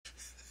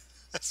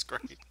That's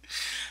great.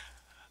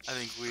 I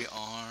think we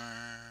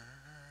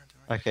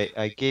are. Okay,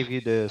 I gave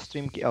you the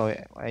stream key. Oh,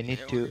 I need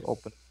Yeah, we're to good.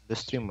 open the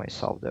stream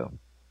myself though.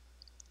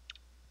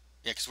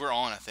 Yeah, because we're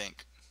on, I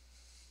think.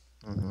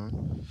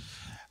 Mm-hmm.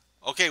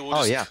 Okay,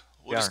 Oh yeah,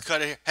 we'll we just are.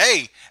 cut it here.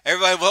 Hey,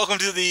 everybody! Welcome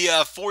to the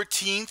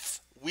 14th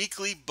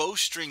weekly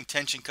Bowstring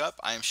Tension Cup.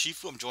 I am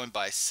Shifu. I'm joined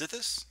by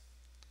Sithis.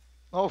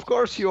 Oh, of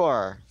course you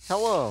are.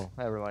 Hello,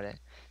 everybody.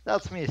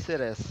 That's me,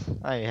 Citis.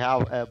 I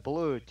have a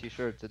blue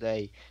T-shirt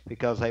today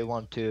because I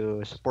want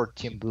to support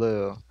Team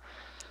Blue.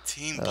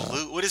 Team Uh,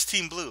 Blue. What is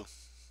Team Blue?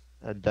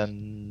 the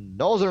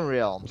Northern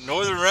Realms.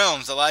 Northern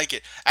Realms. I like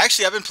it.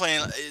 Actually, I've been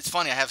playing. It's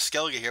funny. I have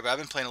Skellige here, but I've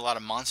been playing a lot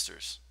of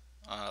monsters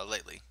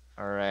lately.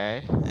 All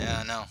right.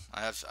 Yeah, no,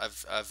 I have.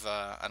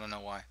 I don't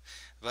know why,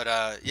 but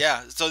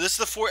yeah. So this is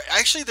the four.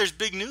 Actually, there's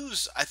big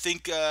news. I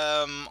think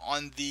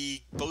on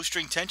the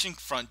bowstring tension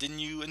front. Didn't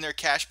you in their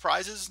cash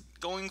prizes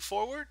going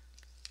forward?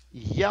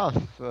 Yeah,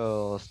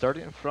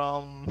 starting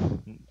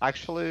from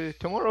actually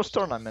tomorrow's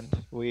tournament,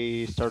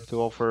 we start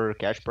to offer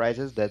cash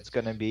prizes. That's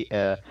gonna be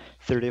a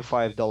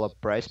 $35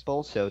 prize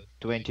pool. So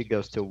 20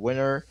 goes to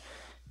winner,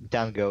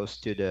 10 goes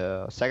to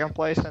the second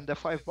place, and the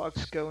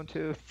 $5 go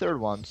into third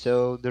one.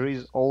 So there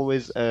is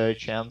always a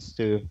chance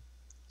to,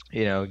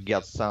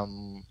 get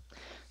some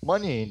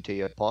money into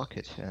your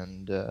pocket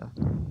and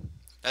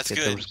That's get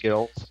good. those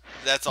girls'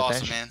 That's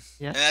awesome, attention. man.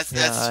 Yeah, And that's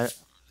yeah,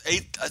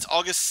 eight. That's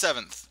August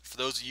 7th. For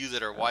those of you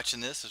that are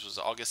watching this, this was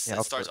August. yeah, It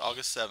of starts course.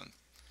 August 7th.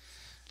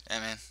 Yeah,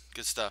 man,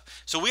 good stuff.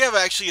 So we have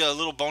actually a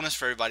little bonus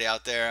for everybody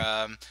out there.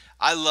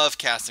 I love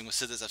casting with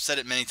Sithis. I've said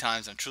it many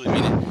times. I truly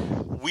mean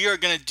it. We are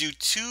gonna do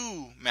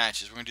two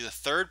matches. We're gonna do the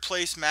third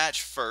place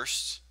match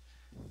first,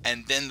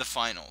 and then the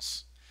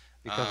finals.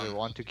 Because we Um,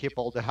 want to keep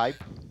all the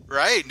hype,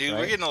 right, dude. We're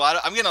right? getting a lot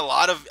of. I'm getting a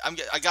lot of.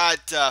 I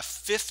got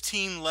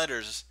 15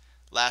 letters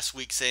last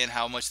week saying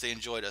how much they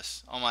enjoyed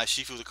us on my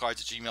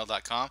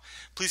shifuthecards@gmail.com.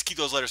 Please keep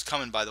those letters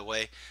coming. By the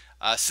way,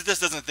 Sithis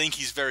doesn't think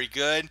he's very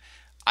good.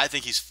 I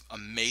think he's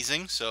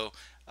amazing. So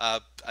I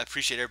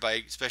appreciate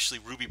everybody, especially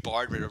Ruby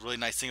Bard, read a really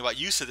nice thing about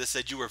you. Sithis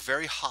said you were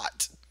very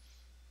hot.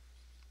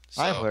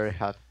 I'm So very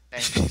happy.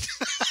 Thank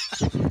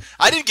you.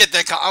 I didn't get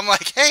that. I'm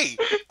like, hey,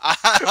 I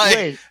like,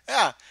 Wait,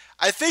 yeah.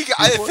 I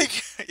before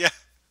think, yeah.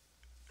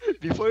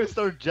 before you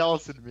start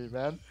jealousing me,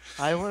 man,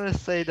 I want to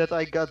say that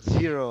I got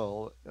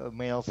zero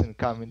mails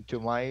incoming to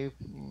my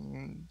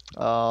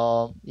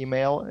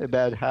email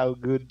about how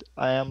good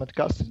I am at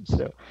custom.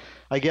 So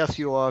I guess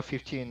you are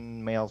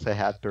 15 mails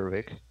ahead per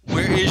week.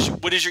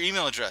 What is your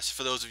email address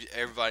for those of you,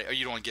 everybody? Or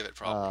you don't want to give it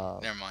probably. Uh,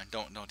 Never mind.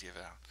 Don't give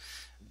it out.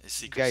 It's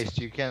secrecy. Guys,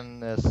 you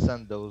can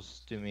send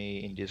those to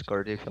me in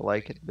Discord if you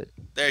like it, but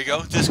There you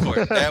go.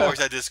 Discord. That works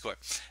at Discord.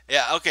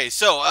 Yeah. Okay.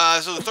 So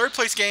the third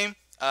place game.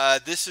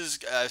 This is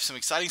some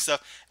exciting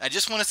stuff. And I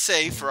just want to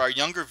say for our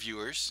younger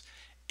viewers,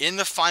 in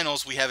the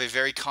finals we have a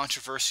very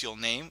controversial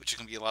name, which is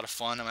going to be a lot of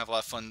fun. I'm gonna have a lot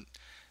of fun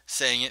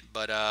saying it,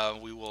 but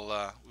we will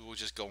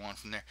just go on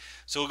from there.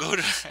 So we'll go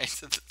to,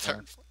 to the yeah.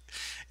 third.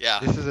 Yeah.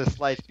 This is a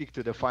slight peek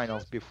to the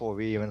finals before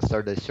we even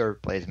start the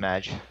third place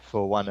match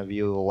for one of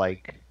you who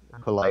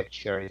like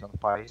cherries on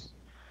pies.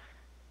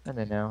 I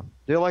don't know.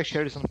 Do you like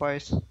cherries on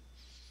pies?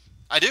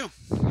 I do.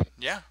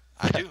 Yeah.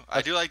 I do. I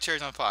That's do like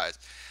cherries on pies.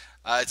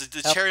 It's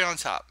the yep. cherry on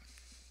top.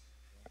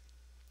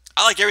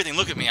 I like everything.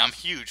 Look at me. I'm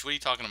huge. What are you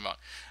talking about?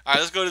 All right,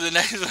 let's go to the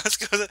next one. Let's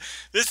go to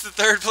this is the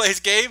third place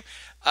game.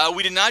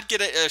 We did not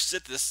get a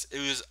sit this. It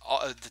was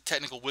the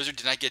technical wizard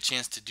did not get a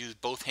chance to do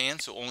both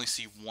hands, so only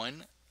see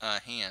one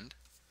hand.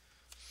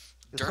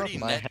 It's not Dirty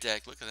my net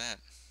deck. Look at that.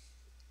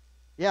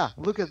 Yeah,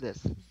 look at this.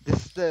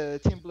 This is the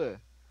team blue.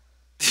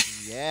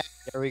 Yeah,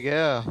 there we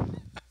go.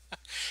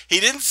 He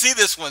didn't see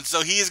this one,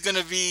 so he is going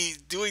to be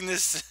doing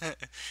this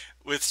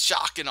with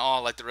shock and awe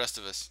like the rest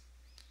of us.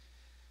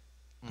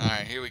 All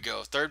right, Mhm. here we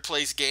go. Third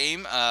place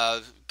game.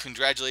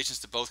 Congratulations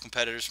to both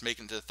competitors for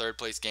making it to the third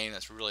place game.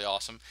 That's really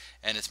awesome.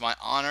 And it's my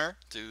honor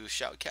to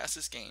shoutcast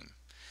this game.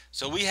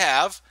 So we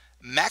have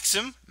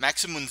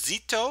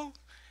Maximunzito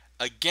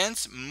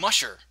against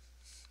Musher.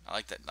 I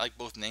like that. I like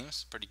both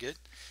names. Pretty good.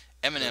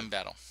 Sure. Eminem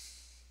battle.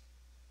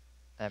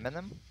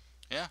 Eminem?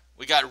 Yeah.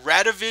 We got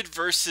Radovid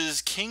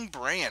versus King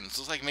Brand. This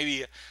looks like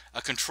maybe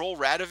a control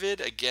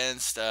Radovid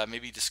against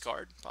maybe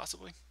discard,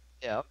 possibly.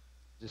 Yep.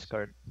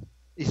 Discard.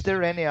 Is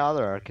there any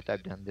other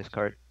archetype than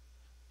discard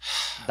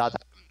that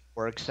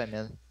works? I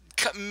mean,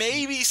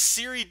 Maybe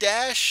Siri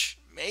Dash,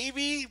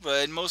 maybe,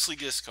 but mostly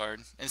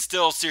discard. And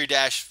still, Siri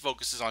Dash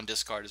focuses on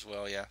discard as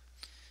well. Yeah,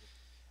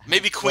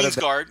 maybe what Queen's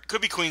about? Guard.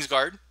 Could be Queen's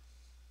Guard.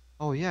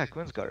 Oh yeah,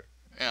 Queensguard.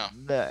 Yeah.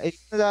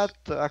 Isn't that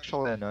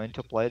actually annoying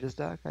to play this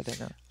deck? I don't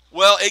know.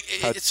 Well,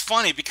 How? it's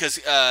funny because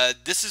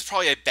this is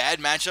probably a bad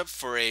matchup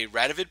for a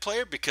Radovid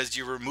player because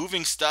you're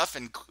removing stuff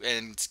and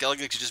Skellige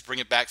could just bring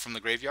it back from the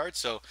graveyard.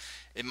 So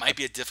it might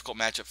be a difficult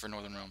matchup for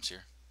Northern Realms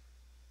here.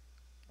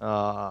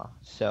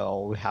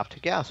 So we have to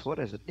guess. What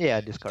is it?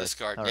 Yeah, discard.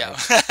 Discard. All Yeah.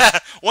 right.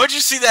 Once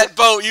you see that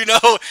boat, you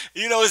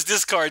know it's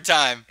discard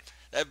time.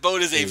 That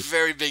boat is a Okay.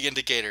 very big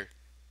indicator.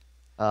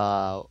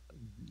 Uh,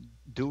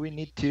 do we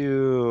need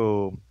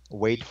to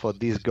wait for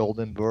this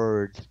golden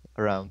bird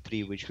round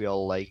 3, which we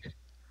all like.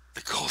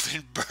 The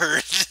Golden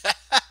Bird.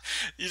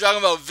 You talking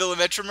about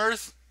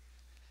Villametromirth?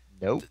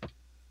 Nope.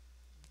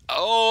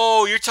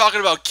 Oh, you're talking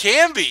about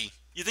Camby.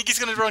 You think he's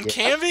going to run Yep.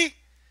 Camby?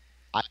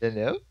 I don't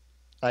know.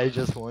 I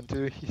just want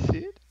to see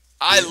it.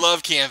 I Yeah.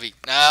 love Camby.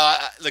 No,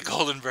 the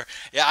Golden Bird.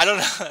 Yeah, I don't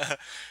know.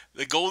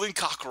 The Golden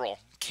Cockerel.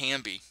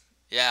 Camby.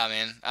 Yeah,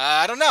 man.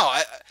 I don't know.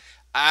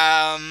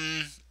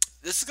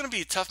 This is going to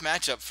be a tough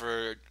matchup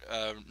for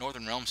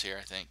Northern Realms here,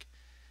 I think.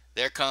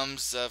 There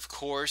comes, of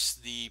course,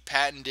 the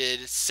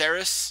patented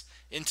Ceres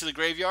into the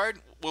graveyard.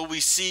 Will we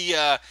see,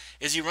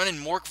 is he running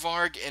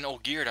Morkvarg and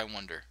Olgierd, I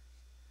wonder?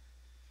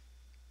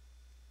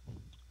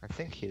 I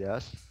think he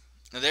does.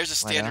 Now there's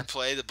a Why standard not?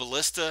 play. The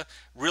Ballista,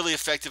 really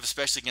effective,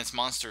 especially against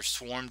monster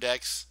swarm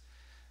decks.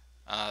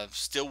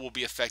 Still will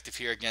be effective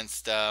here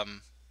against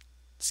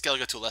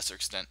Skellige to a lesser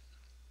extent.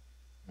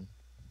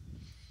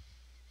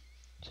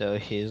 So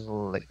he's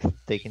like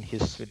taking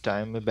his sweet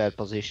time, a bad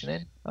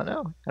positioning. Oh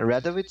no, I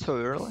read of it so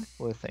early. What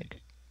do you think?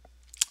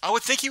 I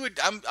would think he would.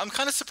 I'm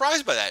kind of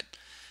surprised by that.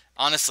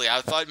 Honestly,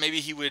 I thought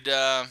maybe he would.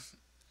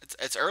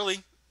 It's early,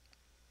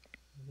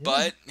 Yeah,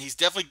 but he's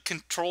definitely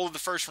controlled the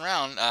first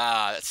round.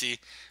 Let's see.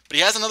 But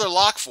he has another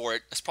lock for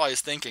it. That's probably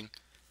his thinking.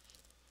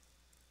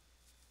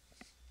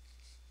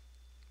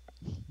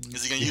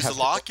 Is he going to you use the have to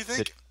lock, you commit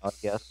think? it, I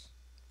guess.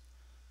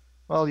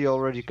 Well, you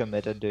already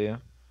committed, do you?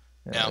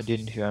 Yeah.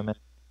 Didn't you? I mean,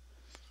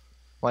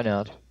 why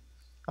not?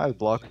 I would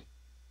block.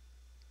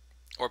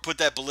 Or put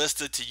that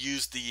Ballista to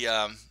use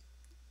to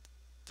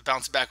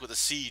bounce back with a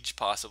Siege,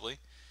 possibly.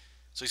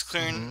 So he's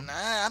clearing. Mm-hmm.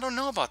 I don't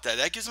know about that.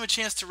 That gives him a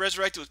chance to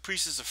resurrect it with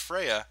Priestess of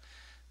Freya.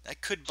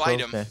 That could bite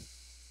So, him.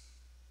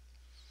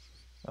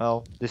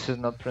 well, this is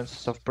not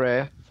Princess of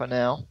Prayer for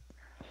now.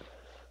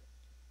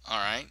 All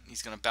right,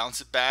 he's going to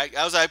bounce it back.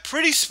 That was a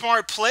pretty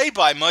smart play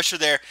by Musher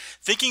there,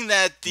 thinking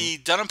that the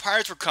Dunham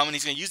Pirates were coming.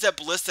 He's going to use that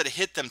Ballista to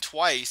hit them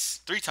twice,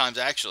 3 times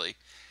actually.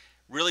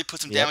 Really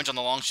put some Yep. damage on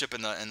the Longship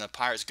and the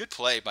Pirates. Good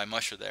play by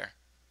Musher there.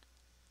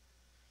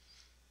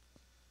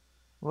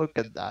 Look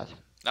at that.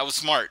 That was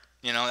smart.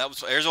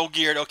 There's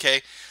Olgierd.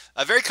 Okay,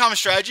 a very common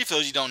strategy for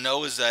those you don't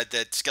know is that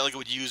Skellige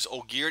would use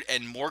Olgierd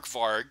and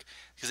Morkvarg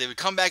because they would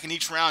come back in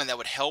each round and that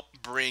would help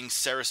bring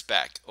Ceres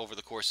back over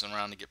the course of the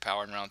round to get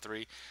power in round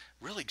 3.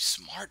 Really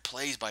smart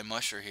plays by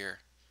Musher here.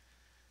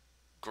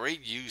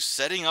 Great use,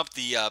 setting up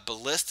the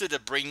Ballista to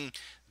bring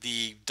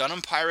the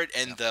Dunham Pirate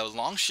and the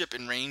Longship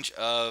in range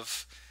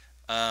of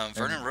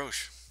Vernon And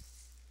Roche.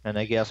 and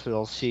I guess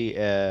we'll see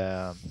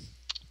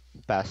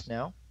pass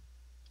now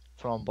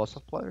from both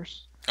of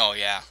players. Oh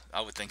yeah,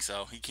 I would think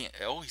so. He can't.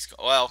 Oh,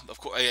 well. Of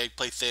course, he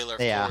played Thaler.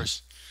 Of Yeah,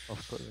 course,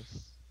 of course.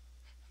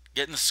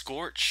 getting the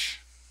Scorch.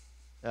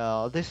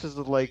 This is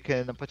like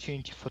an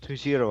opportunity for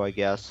 2-0, I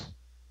guess,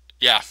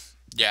 Yeah,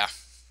 yeah.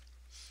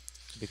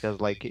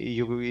 because like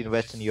you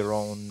invest in your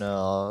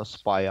own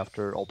spy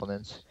after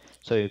opponents,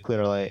 so you're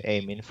clearly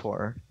aiming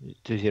for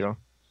 2-0.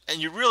 And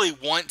you really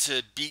want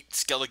to beat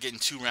Skellige in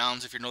 2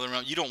 rounds if you're Northern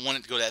Realm. You don't want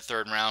it to go that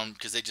 3rd round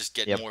because they just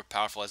get Yep. more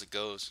powerful as it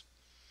goes.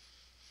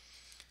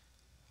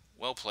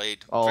 Well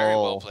played. Very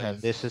well Oh, played.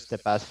 and this is the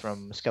pass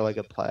from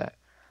Skellige player.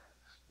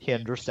 He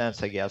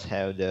understands, I guess,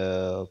 how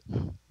the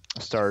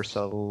stars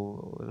are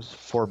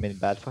forming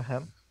bad for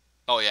him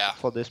Oh yeah.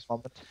 for this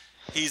moment.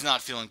 He's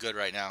not feeling good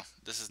right now.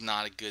 This is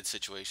not a good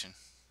situation.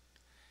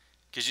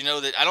 Because you know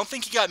that I don't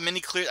think he got many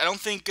clear. I don't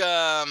think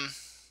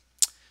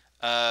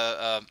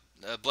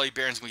Bloody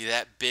Baron's going to be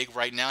that big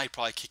right now. He'd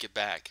probably kick it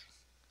back.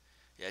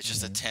 Yeah, it's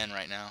just a 10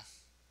 right now.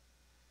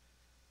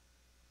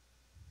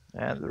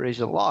 And there is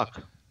a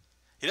lock.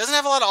 He doesn't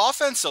have a lot of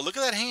offense, though. Look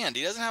at that hand.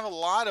 He doesn't have a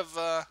lot of...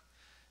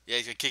 Yeah,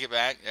 he's going to kick it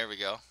back. There we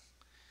go.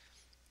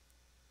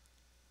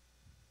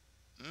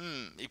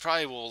 He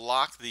probably will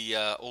lock the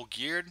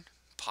Olgierd,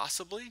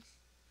 possibly.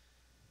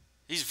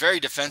 He's very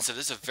defensive.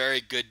 This is a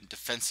very good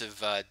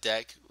defensive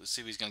deck. Let's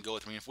see what he's going to go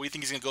with. What do you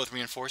think he's going to go with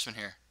reinforcement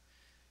here?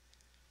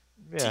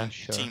 Yeah,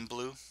 sure. Team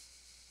Blue.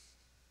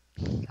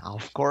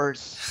 Of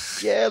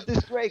course. Yeah,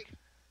 this Drake.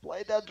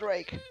 Play that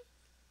Drake.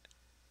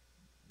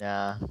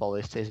 Nah,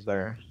 Ballista is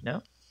better.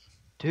 No?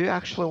 Do you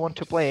actually want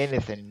to play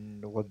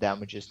anything with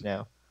damages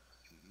now?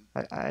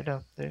 I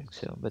don't think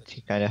so, but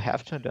you kind of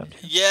have to, don't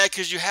you? Yeah,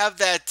 because you have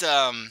that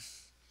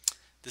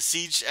the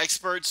Siege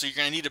Expert, so you're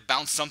going to need to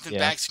bounce something Yeah.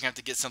 back, so you're going to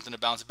have to get something to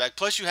bounce it back.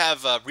 Plus you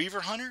have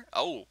Reaver Hunter.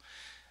 Oh,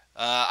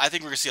 I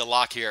think we're going to see a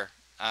lock here.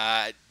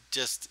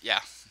 Yeah.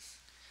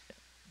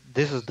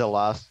 This is the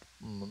last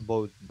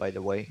boat, by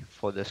the way,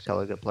 for the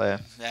Skellige player.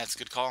 That's a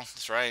good call.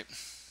 That's right.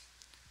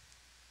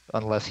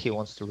 Unless he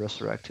wants to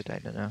resurrect it, I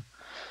don't know.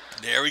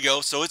 There we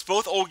go. So it's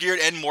both Olgierd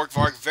and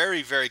Morkvarg.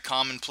 Very, very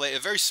common play. A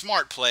very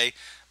smart play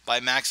by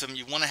Maxim.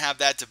 You want to have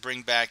that to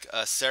bring back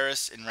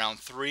Ceres in round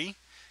 3,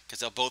 because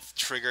they'll both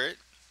trigger it.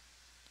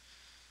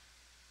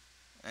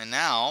 And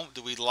now,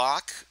 do we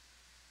lock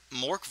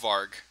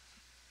Morkvarg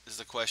is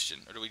the question.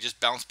 Or do we just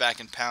bounce back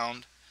and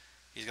pound?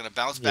 He's going to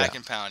bounce back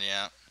and pound,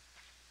 yeah.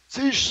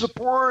 Siege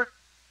support!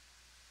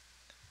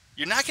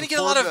 You're not going to get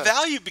a lot of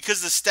value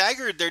because the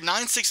staggered, they're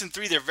 9, 6, and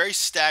 3. They're very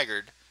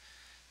staggered.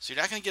 So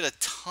you're not going to get a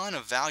ton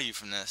of value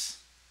from this.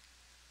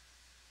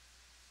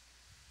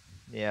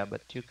 Yeah,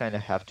 but you kind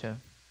of have to.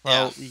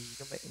 Yeah. Well,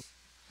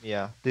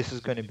 yeah, this is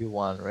going to be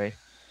one, right?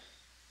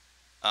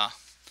 Ah,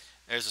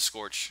 there's a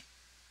Scorch.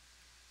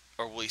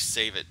 Or will he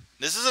save it?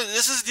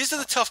 These are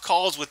the tough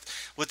calls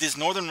with this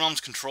Northern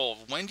Realms control.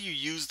 When do you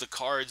use the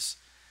cards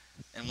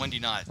and when do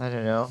you not? I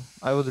don't know.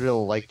 I would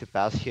really like to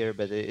pass here,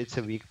 but it's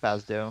a weak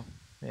pass though.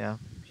 Yeah,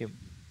 he,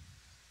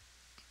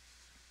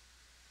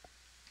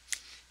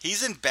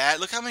 He's in bad.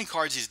 Look how many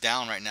cards he's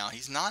down right now.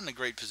 He's not in a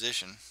great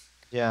position.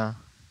 yeah,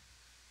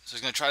 So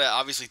he's going to try to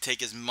obviously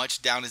take as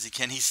much down as he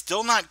can. He's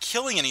still not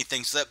killing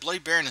anything, so that Bloody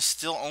Baron is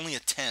still only a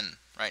 10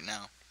 right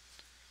now.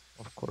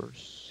 of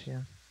course,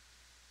 yeah.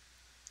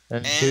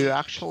 And do you And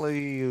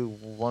actually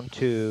want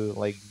to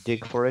like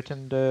dig for it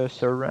in the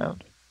third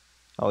round?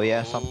 Oh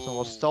yeah, something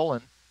was oh,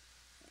 stolen.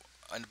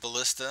 and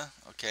Ballista.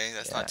 Okay,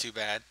 that's not Yeah. too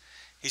bad.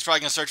 He's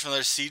probably going to search for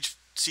another siege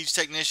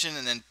technician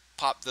and then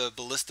pop the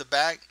Ballista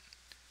back.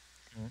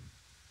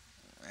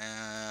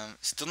 Mhm.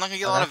 Still not going to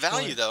get a And lot of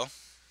value actually, though.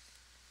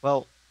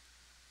 well,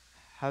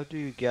 how do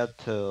you get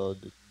the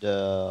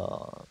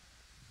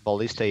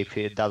ballista if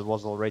that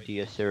was already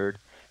a third?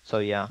 So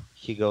yeah,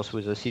 he goes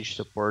with a siege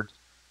support.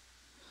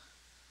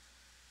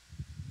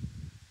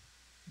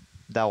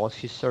 That was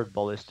his third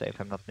ballista, if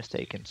I'm not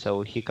mistaken.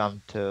 So he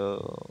can't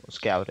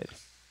scout it.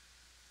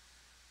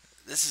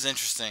 This is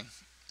interesting.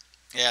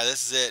 Yeah,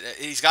 this is it.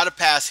 He's got to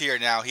pass here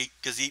now.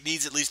 Because he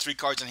needs at least 3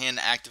 cards in hand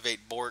to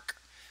activate Bork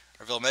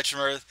or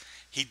Vilmetrimerth.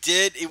 He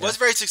did. It Yeah, was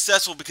very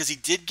successful because he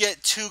did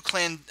get 2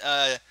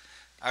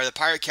 or the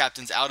pirate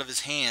captains out of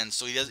his hands.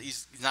 So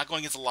he's not going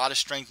against a lot of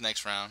strength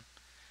next round.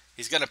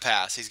 He's gonna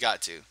pass. He's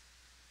got to.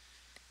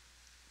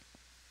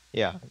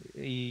 yeah.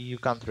 You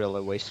can't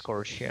really waste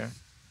scores here.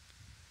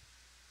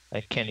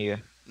 Like, can you?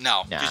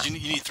 No, Nah, because you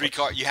need of three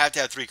course. cards. You have to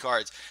have 3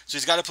 cards. So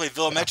he's got to play Yeah.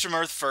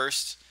 Vilmetrimerth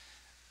first.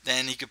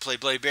 Then he could play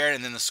Bloody Baron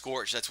and then the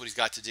Scorch. That's what he's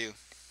got to do.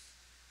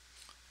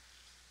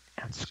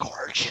 And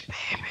scorch it,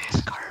 baby,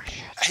 scorch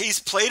it. He's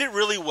played it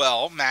really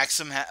well.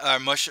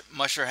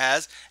 Musher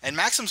has, and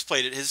Maxim's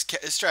played it his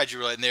strategy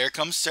really. And there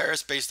comes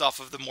Ceres based off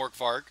of the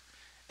Morkvarg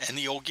and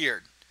the old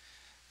Geared.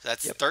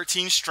 That's Yep.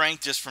 13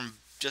 strength just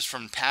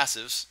from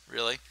passives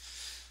really.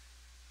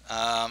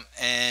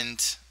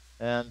 And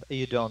And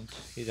you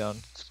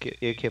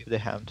keep the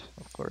hand,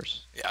 of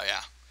course.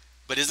 yeah,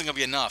 but it isn't gonna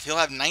be enough. He'll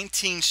have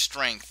 19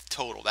 strength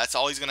total. That's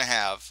all he's gonna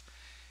have.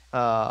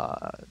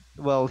 Uh,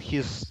 well,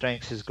 his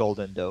strength is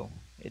golden though.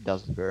 It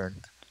doesn't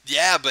burn.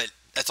 Yeah, but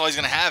that's all he's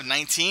gonna have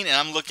 19. And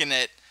I'm looking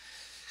at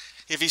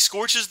if he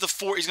scorches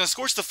he's gonna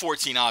scorch the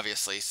 14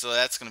 obviously. So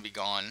that's gonna be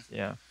gone.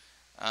 Yeah.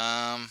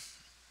 Um,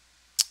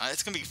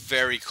 it's gonna be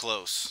very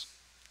close.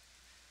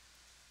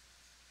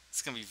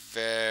 It's gonna be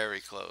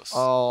very close.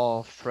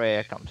 Oh,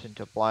 Freya comes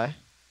into play.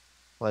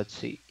 Let's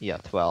see. Yeah,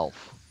 12.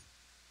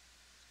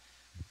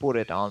 Put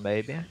it on,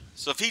 baby.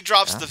 So if Yeah.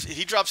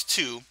 he drops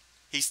 2,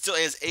 he still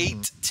has Hmm.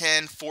 8,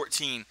 10,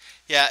 14.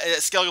 Yeah,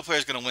 Skellige player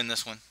is gonna win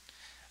this one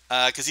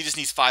because he just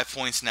needs 5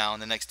 points now in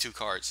the next 2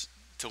 cards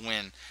to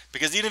win.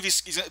 Because even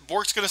if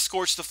Bork's gonna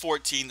scorch the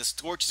 14, the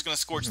Scorch is gonna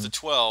scorch Hmm. the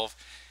 12.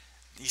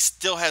 He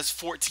still has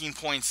 14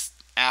 points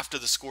after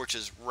the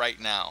scorches right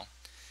now.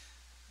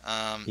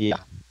 Um,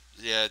 Yeah.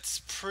 yeah,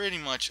 it's pretty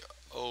much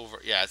over.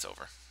 Yeah, it's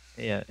over.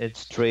 Yeah,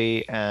 it's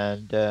 3,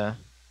 and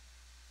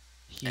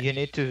you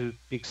need to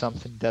pick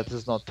something that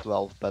is not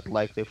 12, but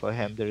likely for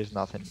him there is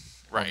nothing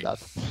on Right. that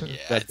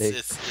Yeah, that big.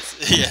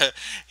 it's yeah,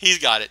 he's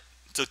got it.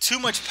 So too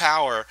much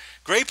power.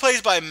 Great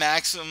plays by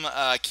Maxim,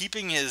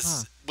 keeping Huh.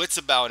 his wits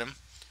about him.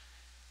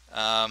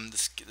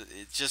 It's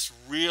just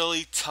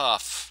really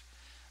tough.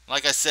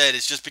 Like I said,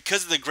 it's just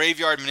because of the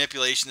graveyard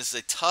manipulation. This is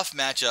a tough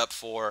matchup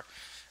for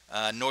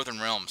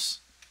Northern Realms.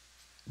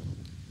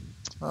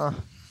 Uh,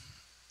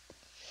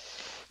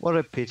 what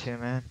a pity,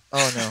 man.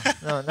 Oh no,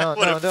 no, no,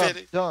 What a no, don't,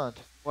 pity. don't.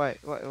 Why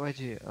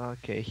do you?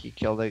 Okay, he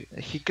killed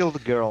the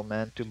girl,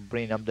 man, to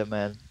bring up the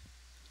man.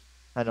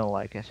 I don't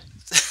like it.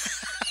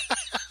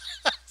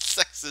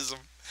 Sexism.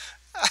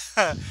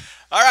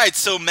 All right,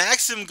 so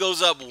Maxim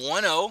goes up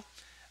 1-0.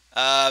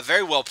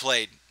 Very well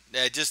played.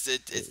 Yeah,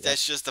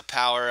 That's just the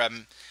power.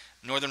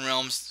 Northern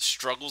Realms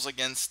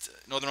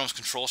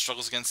control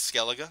struggles against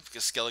Skellige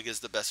because Skellige is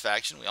the best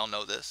faction. We all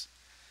know this.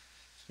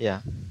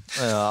 yeah.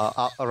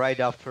 Right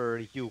after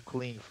you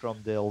clean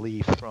from the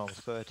leaf from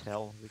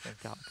hotel, we can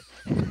talk.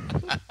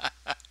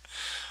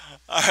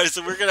 All right,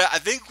 so I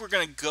think we're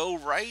gonna go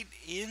right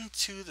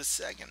into the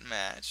second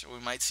match. We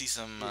might see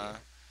some. Yeah.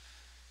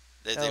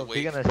 They Oh, we're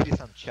wait. gonna see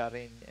some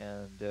chatting,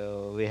 and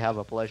we have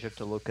a pleasure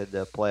to look at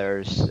the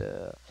players,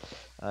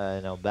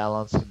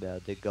 balance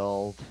about the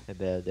gold,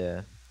 about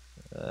the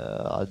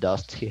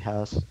dust he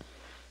has,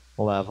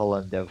 level,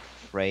 and the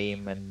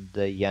frame, and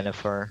the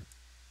Yennefer.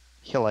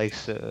 He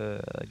likes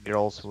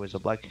girls with the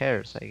black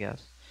hairs, I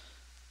guess.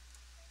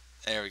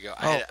 There we go.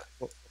 Oh,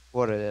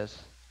 what it is?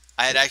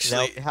 I had Now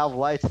actually, we have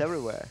lights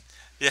everywhere.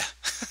 yeah.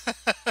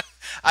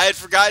 I had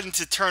forgotten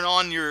to turn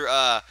on your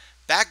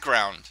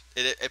background.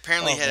 It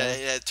apparently Oh man,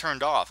 it had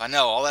turned off. I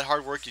know all that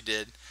hard work you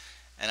did,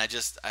 and I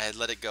had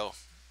let it go.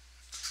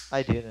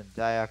 I didn't.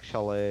 I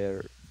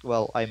actually.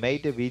 well, I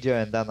made the video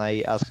and then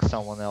I asked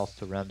someone else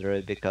to render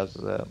it because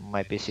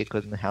my PC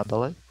couldn't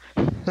handle it.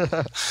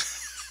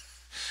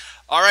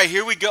 All right,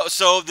 here we go.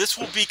 So this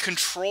will be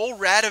Control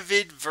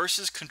Radovid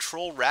versus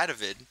Control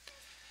Radovid.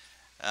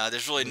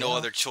 There's really no Yeah,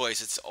 other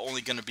choice. It's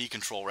only going to be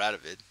Control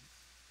Radovid.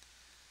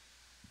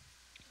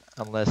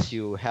 unless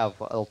you have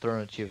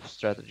alternative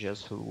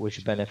strategies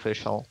which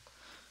beneficial,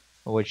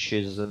 which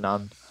is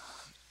none,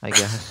 I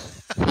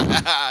guess.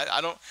 I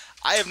don't.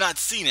 I have not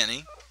seen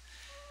any.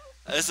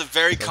 This is a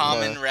very So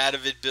common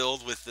Radovid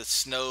build with the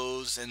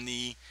Snows and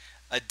the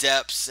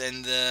Adepts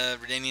and the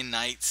Redanian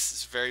Knights.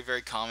 It's very,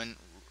 very common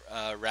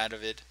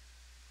Radovid.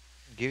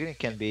 Giving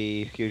can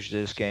be huge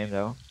this game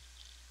though.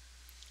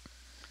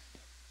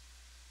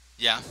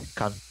 Yeah,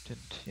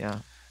 Content,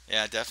 yeah.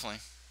 yeah, definitely.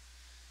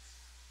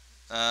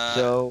 Uh,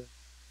 So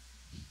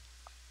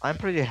I'm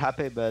pretty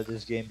happy about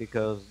this game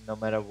because no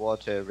matter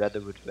what,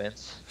 Redwood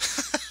wins.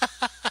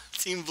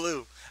 Team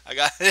Blue. I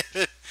got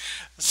it.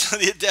 So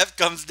the Adept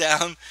comes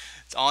down.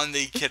 It's on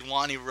the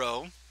Kedwani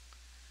row.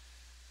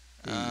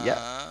 Yeah,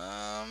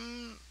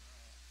 Um,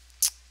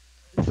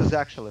 this is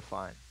actually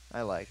fine.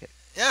 I like it.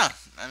 yeah,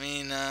 I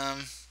mean,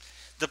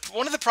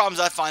 one of the problems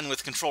I find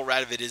with Control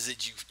Radovid is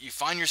that you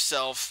find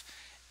yourself,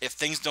 if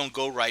things don't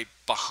go right,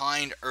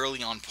 behind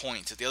early on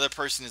points. If the other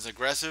person is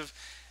aggressive,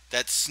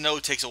 that snow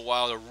takes a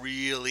while to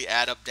really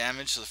add up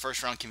damage, so the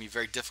first round can be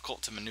very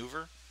difficult to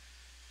maneuver.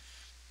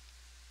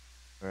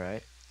 All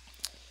right.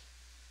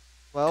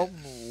 Well,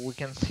 we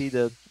can see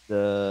that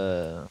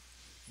the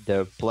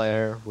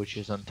player which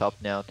is on top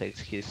now takes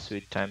his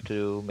sweet time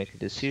to make a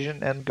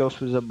decision and goes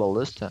with a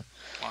ballista.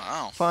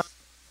 Wow. Fine.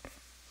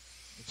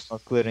 It's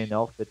not clear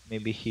enough, but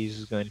maybe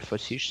he's going for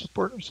siege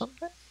support or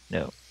something?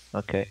 No.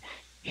 Okay.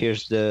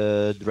 Here's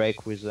the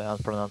Drake with the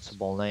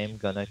unpronounceable name,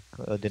 gonna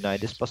deny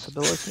this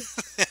possibility.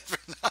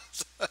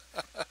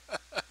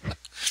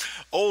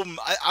 Oh,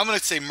 I'm going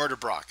to say Murder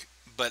Brock,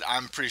 but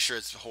I'm pretty sure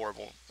it's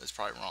horrible. It's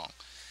probably wrong.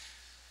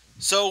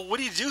 So what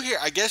do you do here?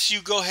 I guess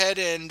you go ahead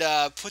and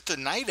put the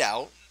knight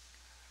out,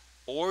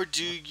 or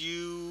do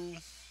you?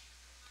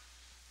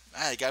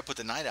 You gotta put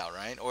the knight out,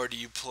 right? Or do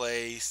you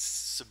play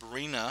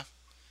Sabrina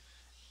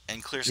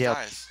and Clear Yeah,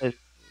 Skies?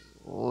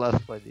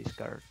 let's play this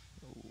card.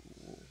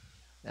 Ooh.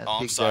 And Oh,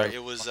 I'm pick their... sorry.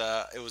 It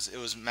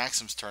was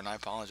Maxim's turn. I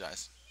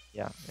apologize.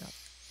 Yeah, yeah.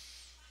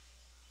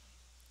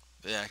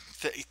 Yeah,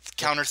 Let's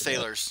counter do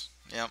that. Sailors.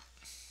 Yep.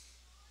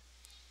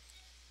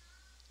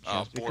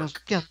 Oh, Just because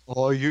Bork. you can.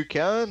 Oh, you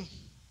can.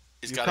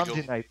 He's You got to can't go.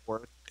 deny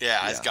work.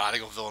 Yeah, he's Yeah. got to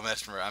go Villa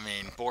Mesmer. I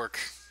mean, Bork.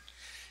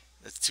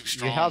 That's too You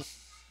strong.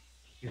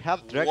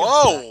 have Dragon's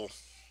Flag. Whoa!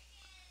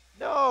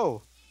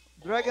 No,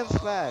 Dragon's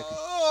Flag.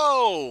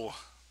 Oh!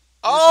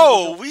 What do we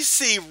do? Oh! We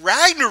see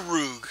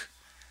Ragnarok.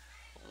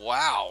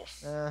 Wow.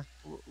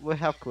 We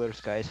have clear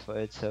skies for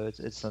it, so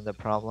it's not a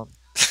problem.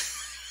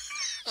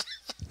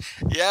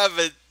 Yeah,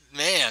 but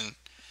man,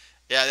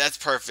 yeah, that's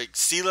perfect.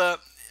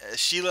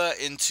 Sheila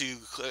into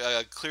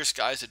Clear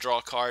Skies to draw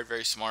a card.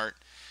 Very smart.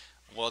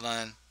 Well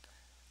done.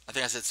 I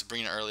think I said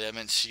Sabrina earlier. I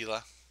meant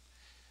Sheila.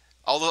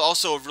 Although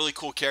also a really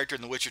cool character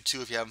in The Witcher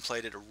 2. If you haven't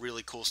played it, a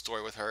really cool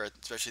story with her,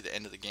 especially the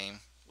end of the game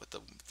with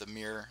the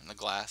mirror and the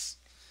glass.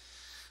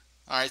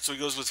 All right, so he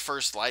goes with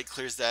First Light,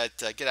 clears that.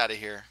 Get out of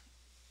here,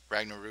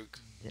 Ragnarok.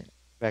 Yeah.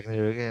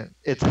 Ragnarok.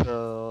 It's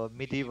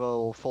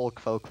medieval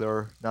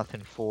folklore.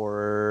 Nothing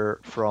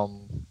for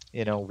from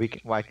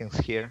Vikings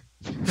here.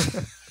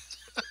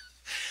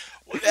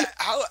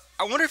 How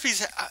I wonder if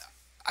he's.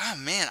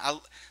 Man,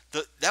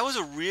 that was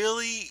a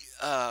really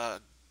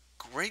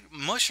great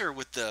musher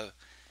with the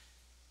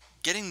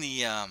getting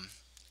the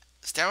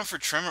Stammernford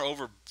Tremor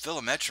over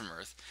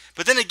Villametrimirth.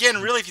 But then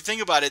again, really, if you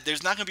think about it,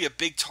 there's not going to be a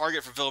big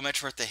target for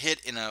Villametrimirth to hit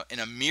in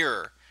a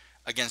mirror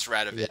against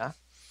Radovid. Yeah,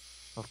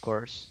 of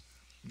course.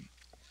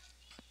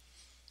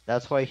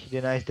 That's why he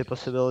denies the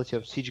possibility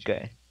of siege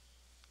guy.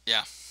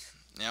 Yeah.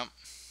 Yep.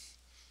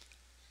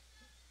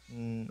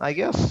 I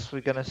guess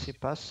we're gonna see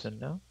pass soon,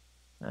 no?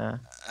 Uh,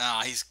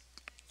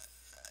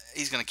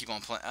 He's going to keep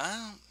on playing.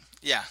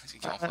 Yeah, he's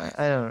going to keep on playing.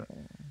 I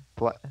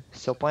don't.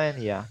 Still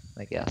playing? Yeah,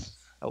 I guess.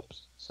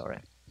 Oops, sorry.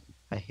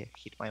 I hit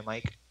my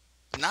mic.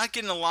 Not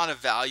getting a lot of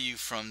value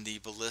from the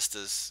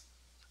ballistas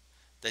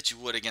that you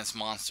would against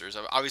monsters.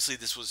 Obviously,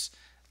 this was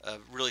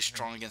really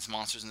strong against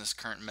monsters in this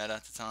current meta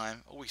at the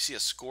time. Oh, we see a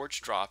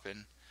Scorch drop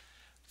in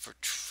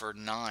for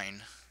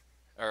 9.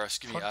 Or,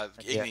 excuse me, Yeah.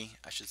 Igni,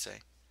 I should say.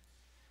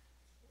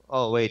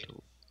 Oh wait.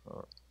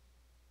 Uh,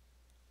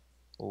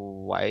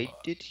 Why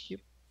did he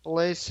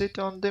place it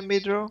on the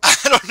mid row? I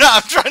don't know.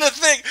 I'm trying to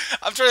think.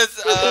 I'm trying to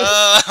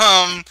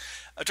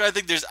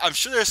think. I'm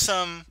sure there's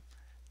some.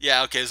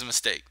 Yeah, okay, there's a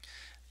mistake.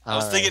 I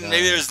was All right, thinking all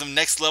maybe right, there's some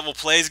next level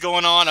plays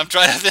going on. I'm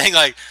trying to think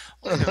like,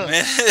 wait a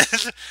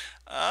minute.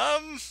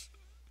 um,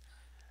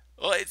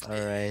 well,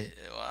 all right.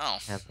 wow.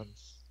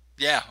 Happens.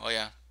 Yeah, oh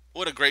yeah.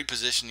 What a great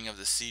positioning of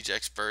the siege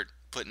expert,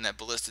 putting that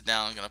ballista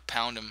down, gonna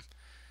pound him.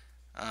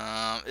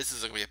 This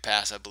is gonna be a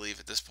pass, I believe,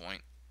 at this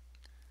point.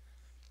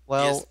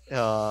 Yes.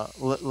 Well,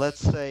 let's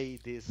say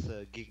this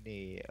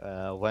Gigni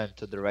went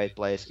to the right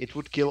place. It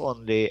would kill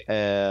only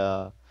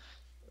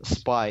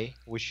spy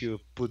which you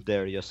put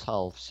there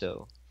yourself,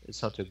 so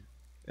it's not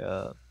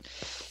a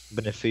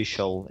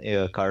beneficial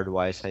card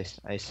wise,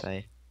 I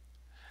say.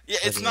 Yeah,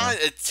 But it's yeah, not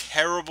a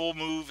terrible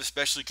move,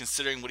 especially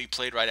considering what he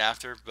played right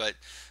after. But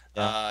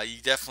yeah,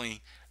 you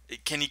definitely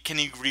can he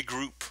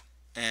regroup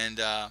and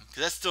because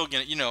that's still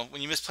gonna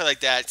when you misplay like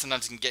that,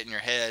 sometimes it can get in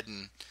your head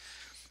and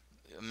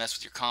mess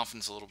with your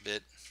confidence a little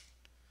bit.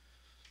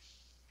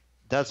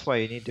 that's why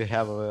you need to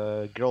have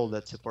a girl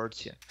that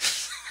supports you.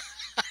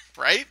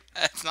 Right?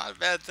 That's not a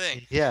bad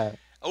thing. Yeah,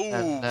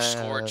 and Oh,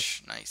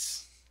 Scorch,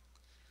 nice.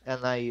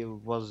 and I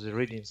was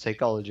reading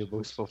psychology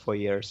books for 4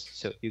 years,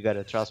 so you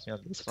gotta trust me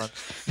on this one.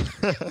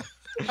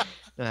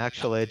 No,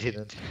 actually, I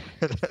didn't.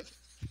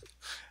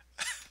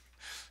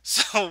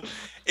 So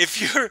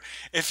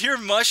if you're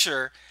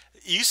Musher,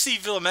 you see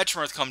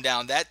Villametronorth come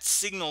down. That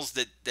signals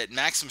that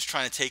Maxim's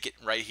trying to take it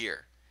right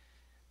here.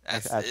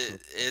 That's it, Absolutely.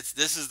 it's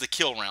this is the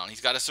kill round.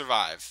 He's got to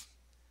survive.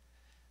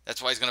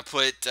 That's why he's going to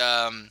put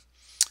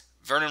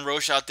Vernon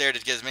Roche out there to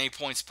get as many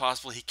points as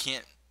possible. He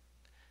can't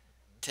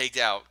take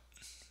out.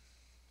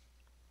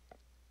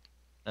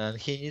 And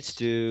he needs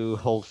to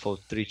hold for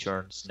 3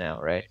 turns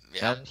now, right?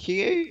 Yep. And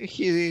he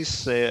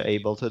is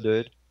able to do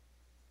it.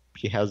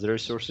 He has the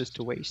resources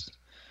to waste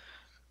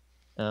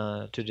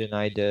to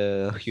deny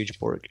the huge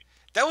board.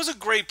 That was a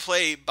great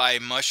play by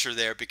Musher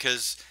there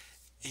because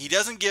he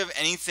doesn't give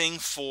anything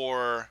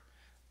for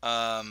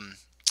um,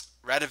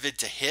 Radovid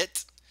to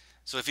hit.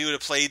 So if he would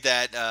have played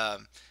that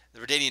the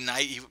Redanian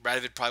Knight,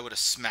 Radovid probably would have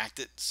smacked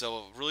it.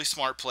 So really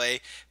smart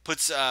play.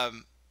 Puts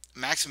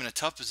Maxim in a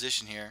tough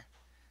position here.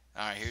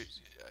 All right, here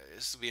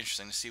this will be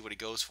interesting to see what he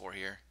goes for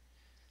here.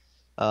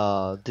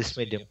 This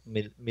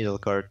middle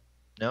card.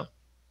 No,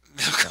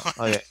 no.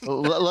 Okay,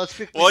 let's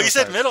pick Well, you middle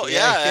said card. middle.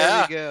 Yeah, Yeah, here we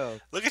yeah. go.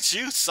 Look at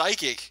you,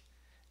 psychic.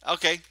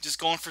 Okay, just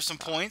going for some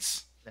Uh,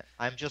 points.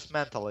 I'm just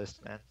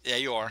mentalist, man. Yeah,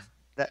 you are.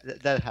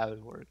 That how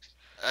it works.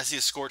 I see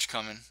a Scorch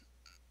coming.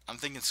 I'm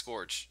thinking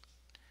Scorch.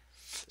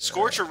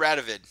 Scorch or Uh,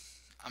 Radovid?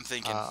 I'm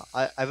thinking.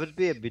 I would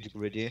be a bit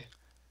greedy.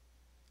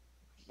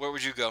 Where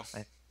would you go?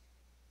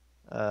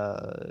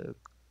 Uh,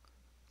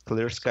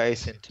 clear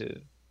skies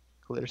into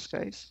clear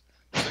skies,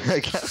 I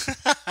guess.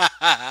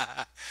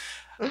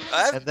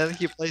 Uh, And then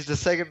he plays the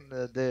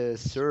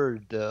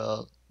third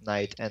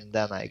knight, and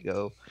then I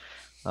go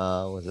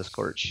with the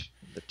scorch.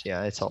 But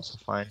yeah, it's also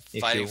fine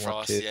if Fighting you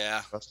want Frost, to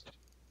yeah. trust.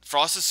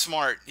 Frost is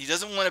smart. He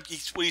doesn't want to.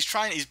 What he's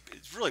trying. He's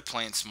really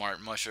playing smart,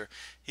 Musher.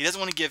 He doesn't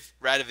want to give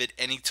Radovid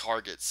any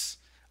targets,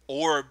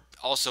 or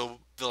also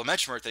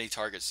Villametronorth any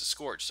targets to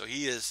Scorch. So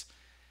he is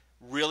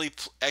really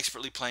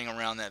expertly playing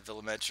around that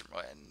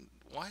Villametronorth. And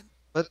what?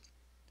 But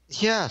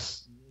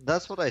yes,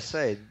 that's what I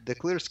say. The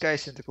clear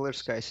skies into clear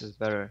skies is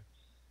better.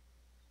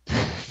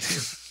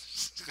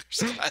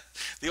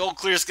 The old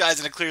clear skies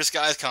and a clear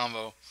skies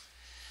combo.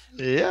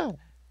 Yeah,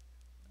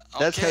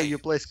 that's how Okay. you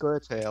play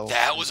Square Tail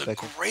That was a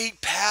back in.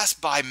 great pass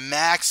by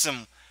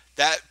Maxim.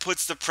 That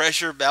puts the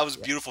pressure. That was a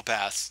Yeah. beautiful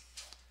pass.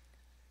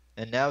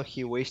 And now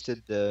he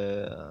wasted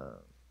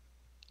the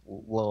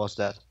what was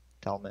that?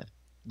 Tell me.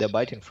 The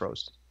biting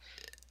frost.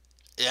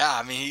 Yeah,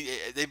 I mean,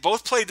 they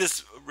both played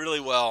this really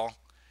well.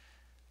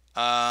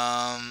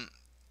 Um,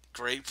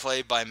 Great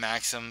play by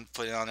Maxim,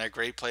 put it on there.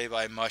 Great play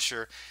by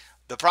Musher.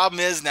 The problem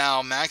is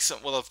now Maxim.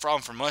 Well, the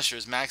problem for Musher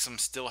is Maxim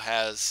still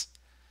has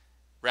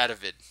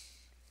Radovid,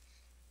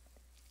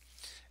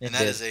 and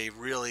that is Indeed. a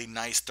really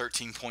nice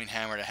 13-point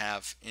hammer to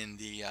have in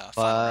the final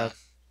But round.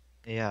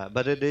 yeah,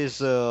 but it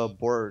is a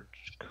board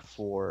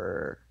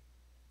for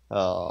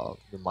the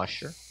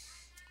musher.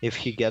 If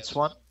he gets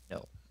one,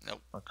 no.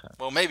 Nope. Okay.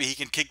 Well, maybe he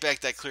can kick back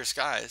that clear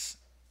skies.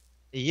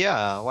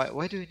 Yeah,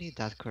 why do you need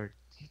that card?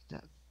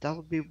 That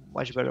would be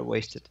much better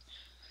wasted.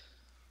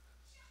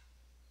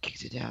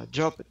 Kicked it out.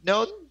 Drop it.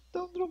 No,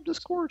 don't drop the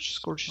Scorch.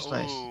 Scorch is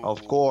nice.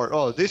 Of Oh. course.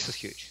 Oh, this is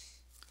huge.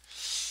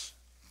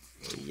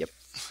 Yep.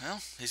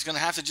 Well, he's going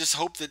to have to just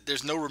hope that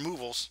there's no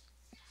removals.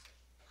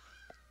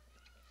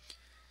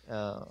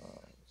 Uh,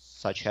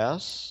 Such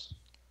as.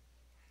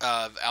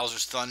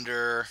 Alzer's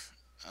Thunder.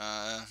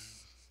 Uh,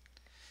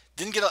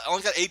 didn't get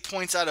only got 8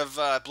 points out of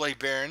Bloody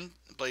Baron.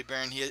 Bloody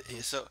Baron.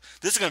 So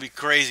this is going to be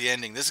crazy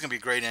ending. This is going to be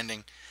a great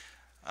ending.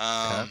 Okay.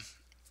 Um,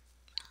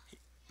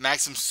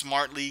 Maxim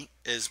smartly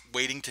is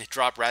waiting to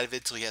drop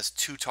Radovid till he has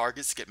 2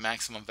 targets to get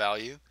maximum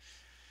value.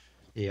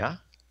 Yeah.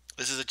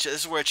 This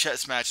is where a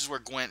chess match. This is where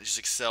Gwent just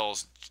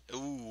excels.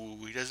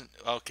 Ooh, he doesn't.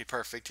 Okay,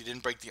 perfect. He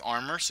didn't break the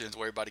armor, so he doesn't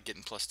worry about it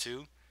getting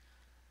 +2.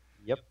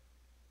 Yep.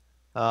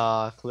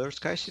 Clear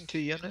skies into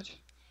unit.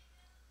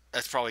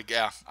 That's probably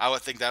yeah. I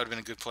would think that would have been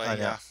a good play. I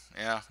know. Yeah,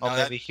 yeah. Or No,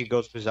 that maybe he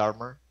goes with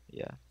armor.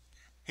 Yeah.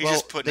 he's Well,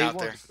 just putting they out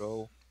there. won't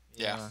grow.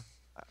 Yeah. Yeah.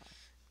 I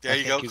There I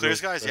you think go. he Clear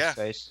goes with skies. clear Yeah,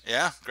 skies.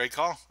 yeah. Great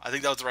call. I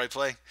think that was the right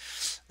play.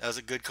 That was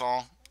a good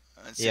call.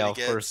 Let's see Yeah, what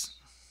he of course. gets.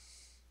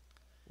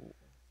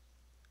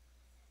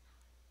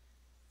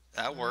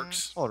 That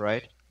works. All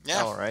right.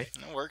 Yeah, All right.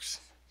 that works.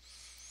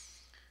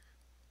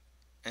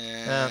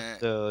 And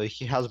And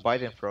he has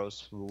Biden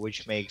froze,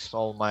 which makes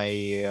all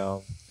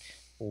my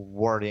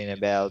worrying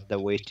about the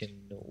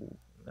waiting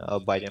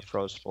Biden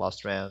froze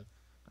last round.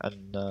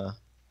 And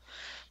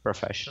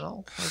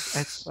professional,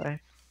 I'd say.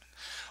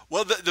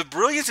 Well, the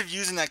brilliance of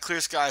using that clear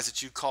skies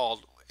that you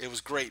called, it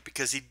was great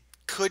because he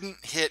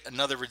couldn't hit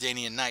another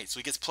Redanian Knight, so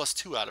he gets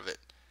 +2 out of it.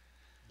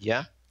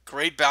 Yeah,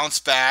 Great bounce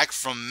back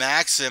from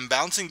Maxim,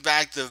 bouncing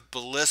back the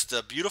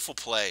Ballista. Beautiful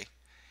play.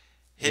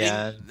 yeah, Hitting,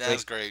 and that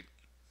was great.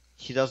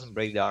 he doesn't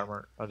break the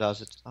armor, or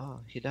does it? Oh,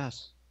 he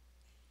does.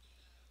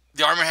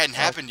 The armor hadn't Oh,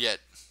 happened yet.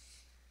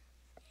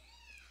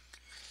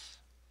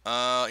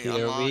 He here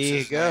unlocks we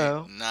his knight.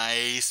 go.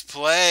 Nice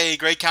play.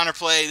 Great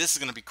counterplay. This is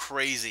going to be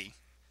crazy.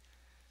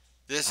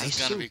 This is Nice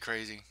going to be suit.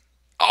 crazy.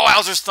 Oh,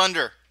 Alzer's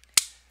Thunder.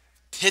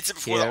 Hits it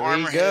before the Here we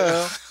armor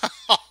go.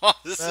 hit.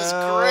 This is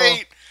No.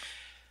 great.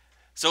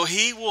 So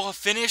he will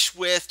finish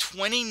with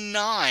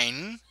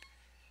 29.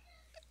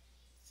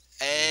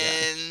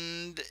 Yes.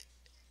 And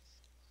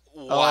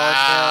Oh no.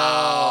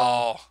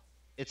 wow.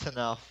 It's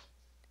enough.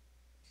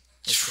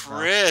 It's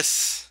enough.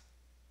 Triss.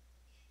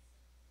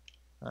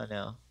 I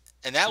know.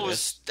 And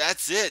Twist.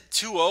 that's it.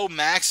 2-0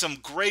 Maxim.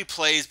 Great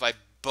plays by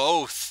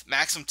both.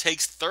 Maxim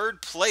takes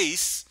third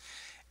place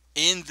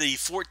in the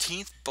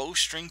 14th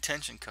Bowstring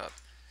Tension Cup.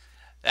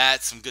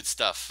 That's some good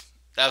stuff.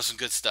 That was some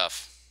good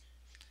stuff.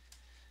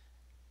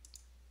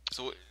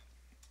 So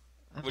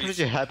I'm what do you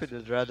pretty happy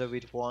that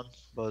Radovid won,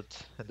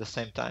 but at the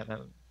same time,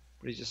 I'm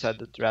pretty sad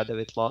that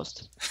Radovid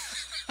lost.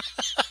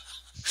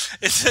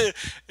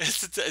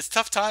 it's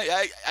tough time.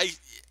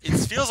 It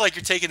feels like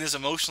you're taking this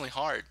emotionally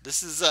hard.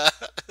 This is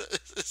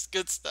this is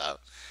good stuff.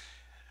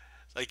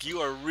 Like you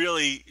are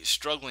really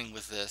struggling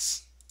with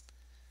this.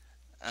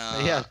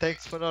 Yeah,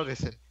 thanks for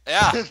noticing.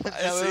 Yeah, I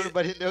Now see.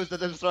 everybody knows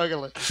that I'm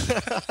struggling.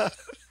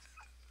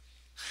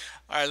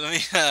 All right,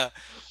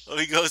 let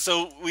me go.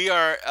 So we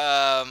are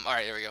all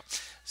right. Here we go.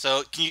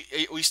 So can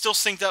you? Are we still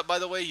synced up? By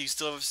the way, you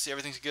still see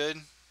everything's good.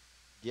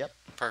 Yep.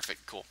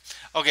 Perfect. Cool.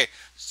 Okay.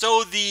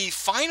 So the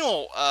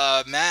final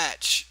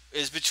match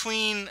is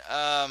between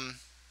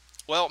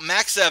well,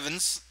 Max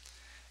Evans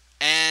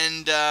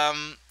and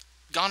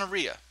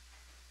Gonorrhea.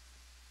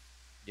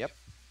 Yep.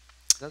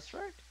 That's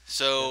right.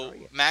 So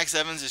Gonorrhea. Max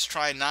Evans is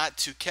trying not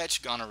to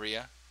catch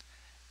gonorrhea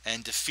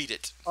and defeat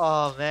it.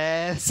 Oh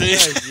man, See? I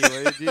see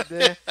what you did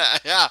there.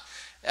 Yeah,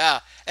 yeah.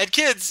 And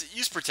kids,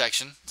 use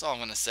protection. That's all I'm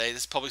going to say.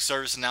 This public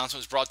service announcement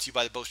was brought to you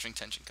by the Bowstring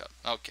Tension Cup.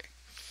 Okay.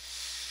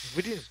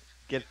 We didn't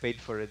get paid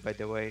for it, by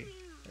the way.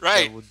 That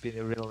Right. would be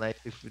real nice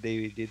if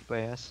they did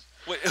by us.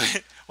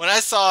 When I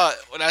saw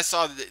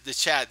the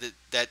chat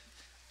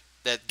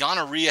that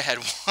gonorrhea had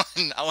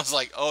won, I was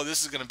like, oh,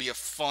 this is going to be a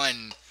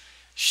fun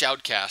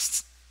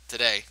shoutcast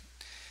today.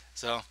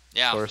 So Of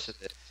yeah. course it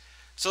is.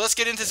 So let's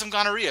get into some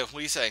gonorrhea. What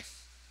do you say?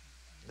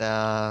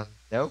 No,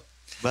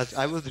 but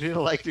I would really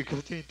like to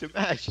continue to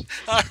match.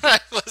 All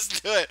right, let's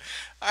do it.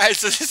 All right,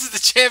 so this is the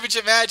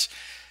championship match.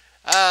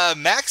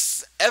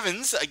 Max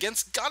Evans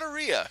against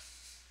gonorrhea.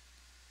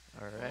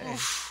 All right.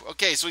 Oof.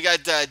 Okay, so we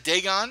got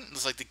Dagon.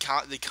 Looks like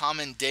the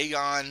common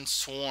Dagon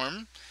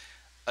Swarm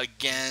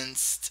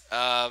against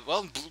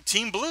well,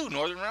 Team Blue,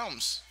 Northern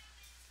Realms.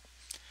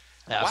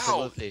 Wow.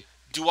 Absolutely.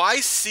 Do I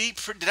see?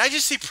 Did I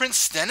just see Prince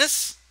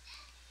Stennis?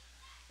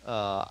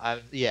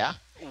 Yeah.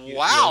 You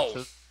Wow.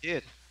 also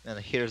did. And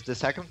here's the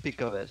second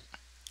pick of it.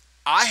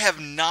 I have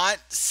not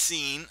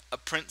seen a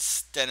Prince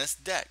Stennis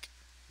deck.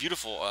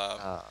 Beautiful.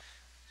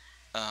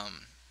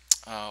 Um.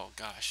 Oh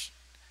gosh.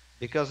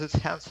 Because it's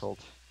Hansel.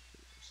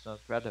 It's not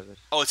Radovid.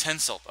 Oh, it's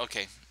Henselt.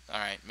 Okay. All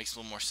right. Makes a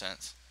little more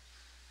sense.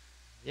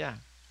 Yeah.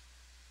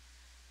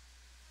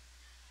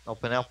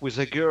 Open up with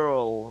a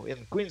girl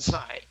in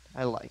Queenside.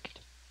 I like it.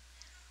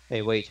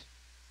 Hey, wait.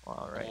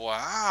 All right.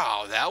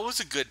 Wow, that was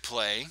a good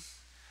play.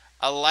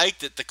 I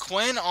liked it. The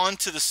Quinn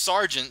onto the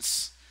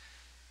Sergeants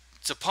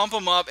to pump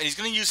them up, and he's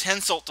going to use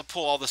Henselt to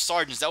pull all the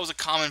Sergeants. That was a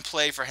common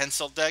play for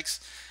Henselt decks.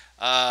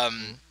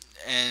 Mhm.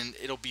 And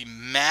it'll be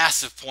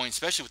massive points,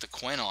 especially with the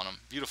Quinn on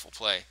them. Beautiful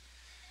play.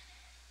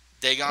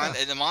 Dagon,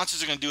 Yeah. and the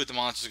monsters are going to do what the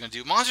monsters are going to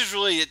do. Monsters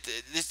really, they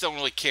just don't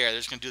really care. They're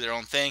just going to do their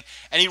own thing.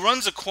 And he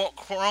runs the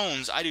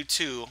Crones. I do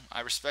too. I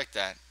respect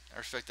that. I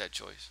respect that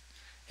choice.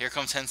 Here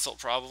comes Henselt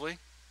probably.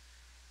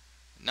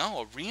 No,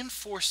 a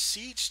reinforced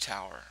siege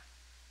tower.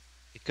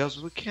 Because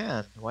we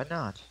can. Why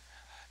not?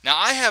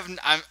 Now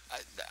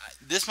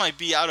this might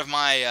be out of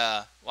my.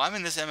 Well, I'm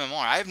in this MMR.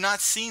 I have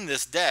not seen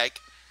this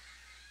deck,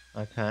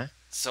 Okay.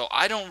 so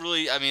I don't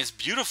really. I mean, it's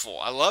beautiful.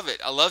 I love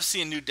it. I love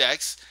seeing new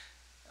decks,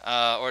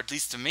 or at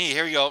least to me.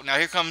 Here we go. Now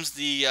here comes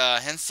the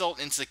Henselt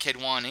into the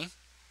Kedwani.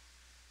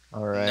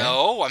 All right.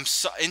 No, I'm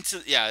so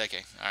into. Yeah,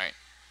 okay, all right.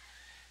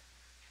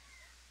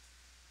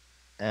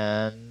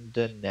 And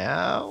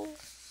now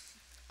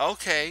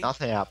Okay,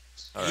 nothing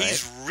happens. All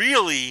he's right.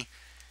 really.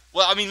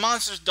 Well, I mean,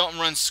 monsters don't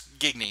run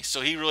Gigny,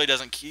 so he really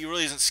doesn't. He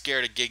really isn't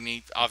scared of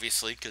Gigny,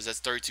 obviously, because that's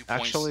 32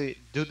 points. Actually,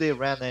 do they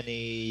run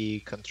any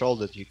control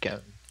that you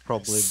can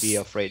probably be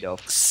afraid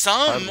of?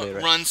 Some Hardly,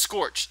 right? run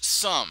Scorch.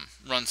 Some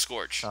run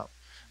Scorch. Some.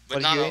 But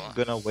But not you a ain't lot.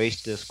 gonna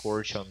waste the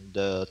Scorch on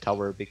the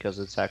tower because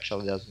it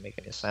actually doesn't make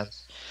any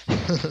sense.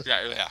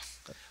 Yeah, yeah.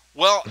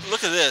 Well,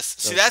 look at this.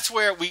 See, So that's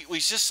where we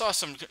just saw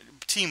some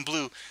Team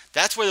Blue.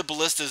 That's where the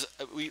ballistas.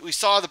 We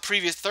saw the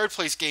previous third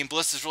place game.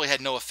 Ballistas really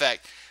had no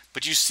effect,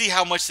 but you see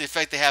how much the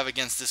effect they have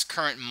against this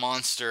current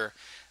monster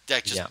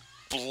deck, just yeah,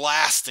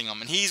 blasting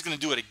them. And he's going to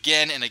do it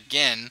again and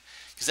again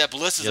because that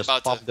ballista's just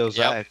about to. pump those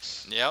Yep,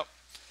 eggs. yep.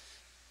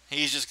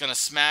 He's just going to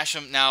smash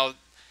them. Now,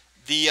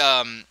 the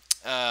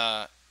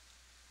uh,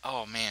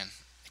 oh man,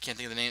 I can't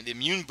think of the name. The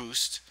immune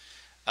boost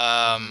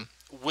Hmm.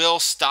 will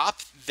stop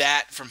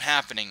that from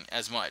happening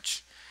as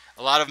much.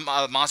 A lot of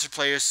monster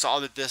players saw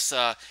that this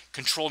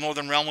Control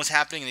Northern Realm was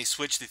happening, and they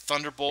switched the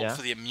Thunderbolt Yeah,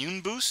 for the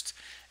immune boost,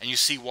 and you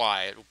see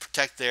why. It will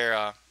protect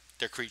their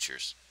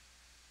creatures.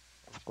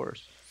 of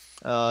course.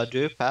 Do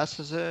you pass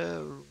as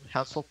a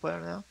Hansel player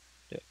now?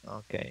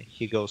 Okay,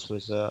 he goes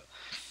with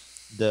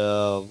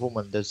the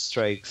woman that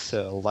strikes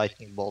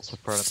lightning bolts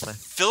apparently.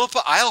 Philippa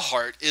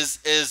Eilhart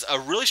is a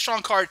really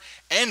strong card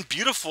and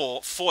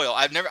beautiful foil.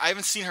 I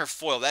haven't seen her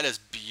foil. That is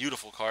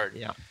beautiful card.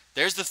 Yeah.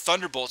 There's the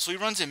Thunderbolt. So he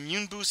runs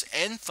immune boost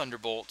and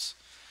Thunderbolts.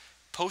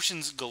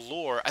 Potions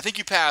galore. I think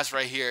you pass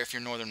right here if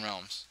you're Northern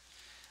Realms.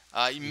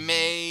 You Ye-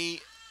 may.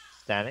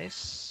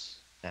 Stannis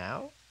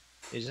now?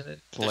 Isn't it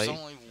There's late?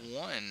 only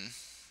one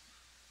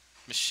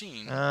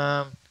machine.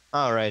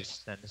 All right,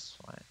 Stannis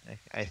fine.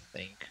 I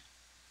think.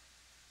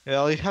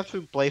 Well, you have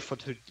to play for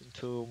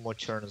two more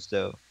turns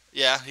though.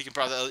 Yeah, he can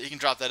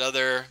drop that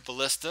other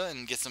ballista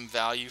and get some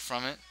value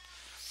from it.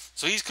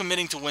 So he's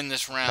committing to win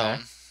this Okay.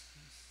 round.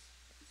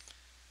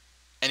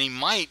 And he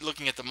might,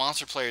 looking at the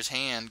monster player's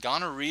hand,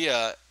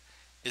 Gonorrhea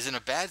is in a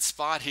bad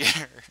spot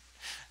here.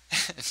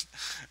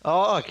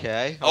 Oh,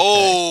 okay. Okay.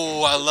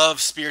 Oh, I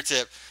love spear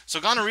tip. So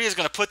Gonorrhea is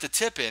going to put the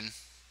tip in.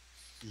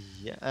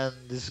 Yeah, and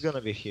this is gonna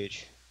be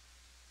huge.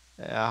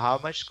 How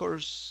much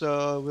scores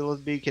will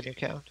it be? Can you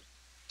count?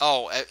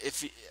 Oh,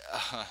 if he,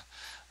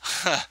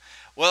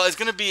 well, it's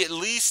going to be at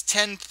least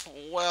 10.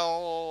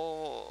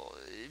 Well,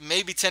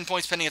 maybe 10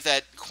 points, depending if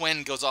that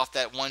Quinn goes off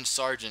that one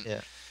sergeant.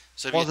 Yeah.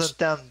 So if More you,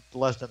 than 10,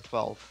 less than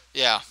 12.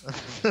 yeah.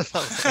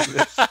 Something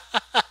like this.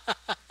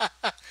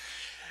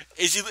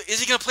 Is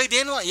he going to play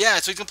Dandelion? Yeah,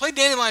 so he's going to play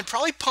Dandelion.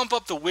 Probably pump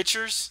up the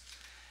Witchers,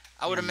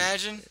 I would Ye-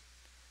 imagine.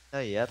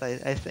 Not yet,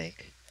 I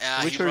think.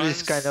 He Witcher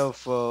is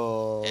runs.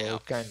 Yeah,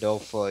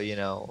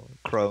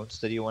 crones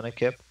that you want to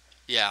keep.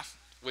 yeah.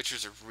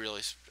 Witchers are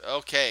really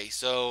okay.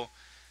 So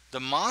the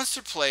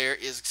monster player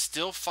is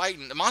still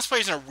fighting. The monster player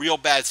is in a real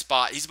bad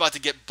spot. He's about to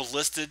get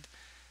ballisted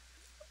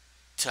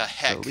to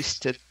heck.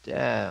 Ballisted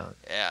down.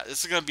 Yeah,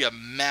 this is going to be a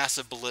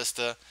massive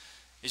ballista.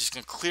 He's just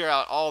going to clear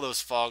out all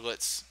those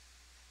foglets.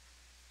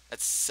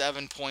 That's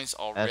 7 points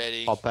And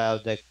already. pop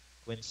out the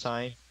Queen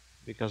sign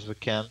because we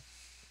can.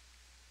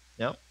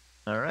 No?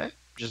 Alright.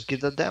 Just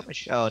give the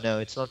damage. Oh no,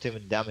 it's not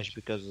even damage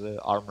because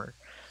armor.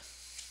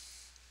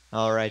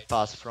 Alright,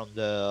 pass from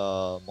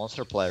the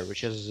monster player,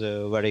 which is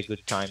very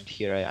good timed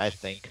here, I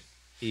think.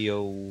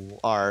 You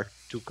are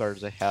 2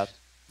 cards ahead.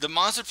 The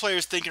monster player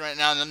is thinking right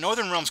now. The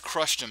Northern Realms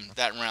crushed him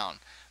that round,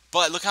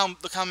 but look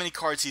how many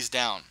cards he's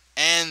down.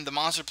 And the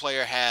monster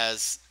player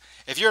has.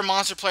 If you're a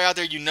monster player out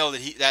there, you know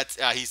that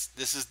he's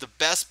this is the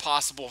best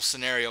possible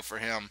scenario for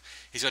him.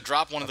 He's gonna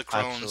drop one of the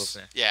crones.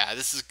 Absolutely. Yeah,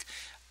 this is.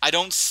 I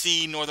don't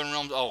see Northern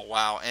Realms. Oh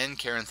wow, and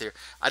Karen Thayer.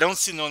 I don't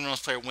see Northern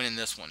Realms player winning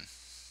this one.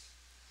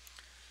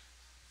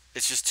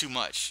 It's just too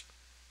much.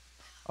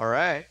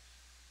 Alright,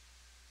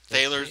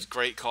 let's Thaler's see.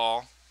 great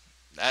call.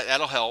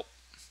 That'll help.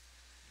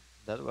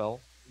 That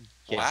will.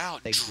 Yeah, Wow,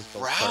 take the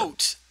gold card.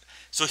 Drought.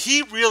 So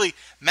he really,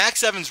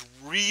 Max Evans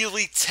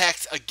really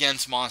teched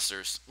against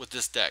monsters with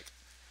this deck.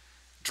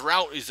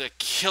 Drought is a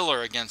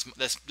killer against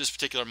this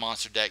particular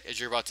monster deck, as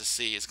you're about to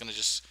see. It's going to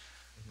just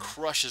Mhm.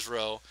 crush his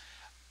row.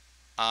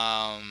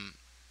 Um,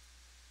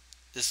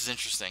 this is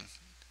interesting.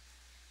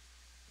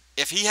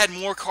 If he had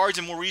more cards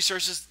and more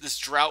resources, this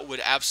Drought would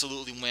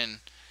absolutely win.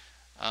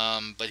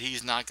 But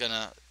he's not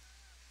gonna.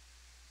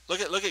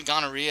 Look at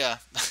Gonorrhea.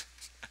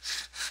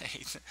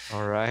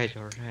 Alright,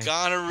 alright.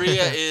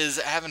 Gonorrhea is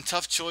having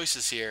tough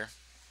choices here.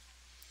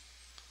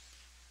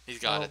 He's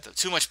got it Well, though.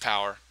 Too much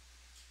power.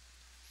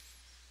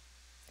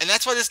 And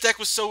that's why this deck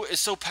is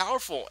so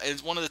powerful.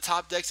 It's one of the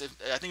top decks. I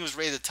think it was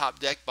rated the top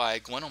deck by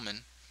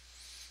Gwenelman.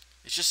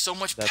 It's just so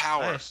much that's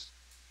power. nice.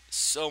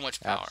 So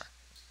much power. Abs-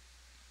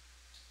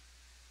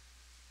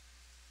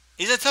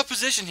 He's in a tough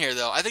position here,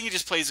 though. I think he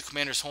just plays the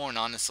Commander's Horn,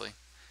 honestly,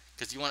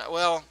 because you want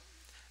well, Where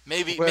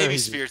maybe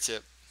is it? Spear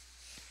Tip.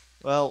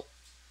 Well,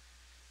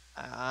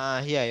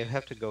 yeah, you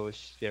have to go with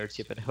Spirit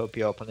Tip and hope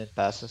your opponent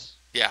passes.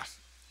 Yeah,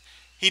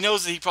 he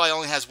knows that he probably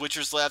only has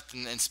Witchers left,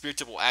 and Spear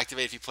Tip will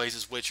activate if he plays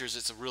his Witchers.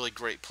 It's a really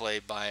great play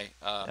by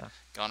Yeah.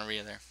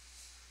 Gonorrhea there.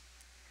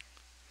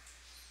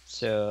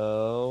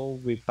 So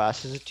we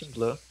pass as a Team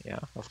Blue. Yeah,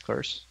 of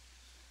course.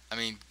 I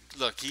mean,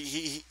 look,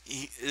 this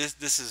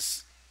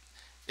is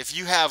if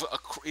you have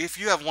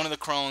one of the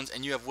Crones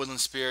and you have Woodland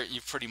Spirit,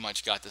 you've pretty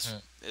much got this.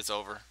 Mm. It's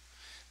over.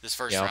 This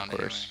first Yeah, of round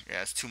anyway. course.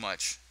 Yeah, it's too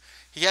much.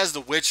 He has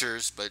the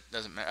Witchers, but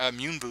doesn't matter.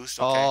 Immune boost,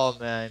 okay. Oh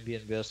man,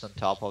 being built on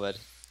top of it.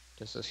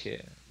 This is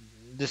here.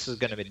 This is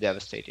gonna be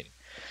devastating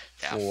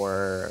Yeah,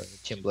 for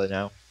Team Blue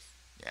now.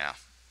 yeah.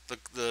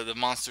 The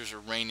monsters are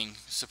reigning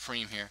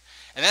supreme here,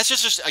 and that's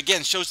just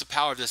again shows the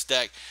power of this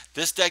deck.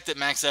 This deck that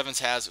Max Evans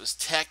has was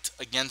teched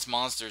against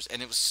monsters,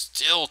 and it was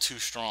still too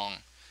strong.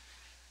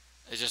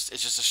 It's just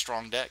a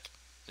strong deck.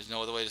 There's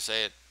no other way to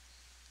say it.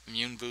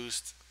 Immune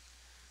boost.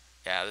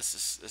 Yeah, this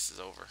is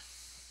over.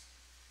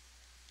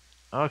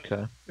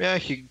 Okay. Yeah,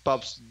 he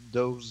pops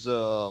those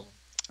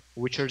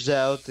Witchers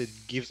out. It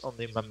gives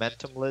only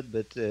momentum lead,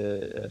 but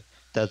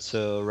that's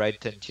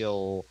right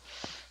until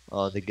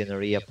the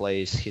Gannoria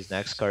plays his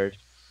next card,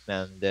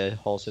 and the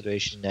whole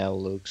situation now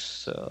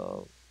looks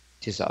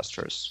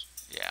disastrous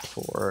Yeah.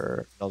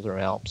 for Northern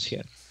Realms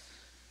here.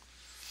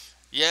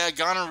 Yeah,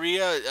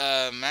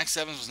 gonorrhea. Max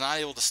Evans was not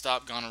able to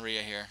stop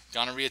gonorrhea here.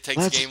 Gonorrhea takes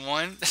Let's. game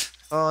one.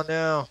 Oh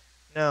no,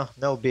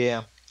 no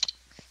BM.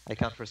 I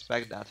can't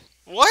respect that.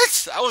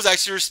 What? I was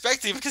actually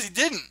respecting him because he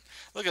didn't.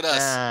 Look at us.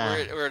 Ah,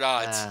 We're at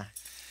odds. ah.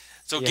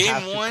 So You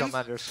have game to one.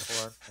 Commander's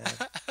Horn,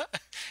 man.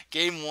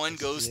 Game one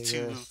This is goes to.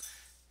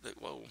 Diego.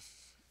 Whoa.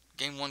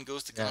 Game one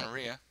goes to Yeah.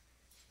 gonorrhea.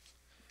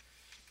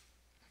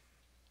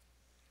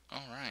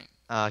 All right.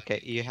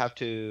 Okay, you have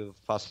to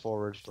fast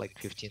forward like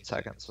 15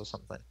 seconds or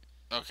something.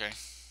 Okay.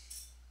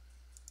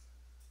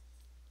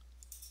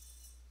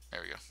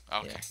 There we go.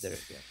 Okay. Yeah, there you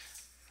go.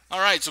 All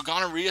right. So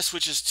gonorrhea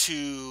switches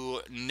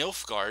to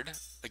Nilfgaard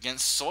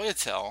against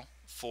Soyatel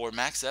for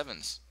Max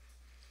Evans.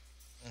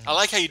 I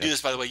like how you do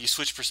this, by the way. You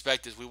switch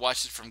perspectives. We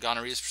watched it from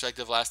gonorrhea's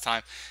perspective last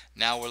time.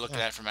 Now we're looking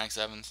Yeah, at it from Max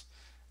Evans.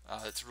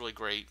 It's really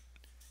great.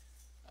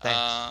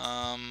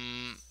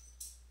 thanks.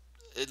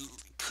 It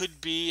could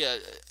be.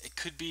 It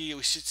could be.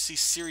 We should see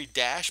Siri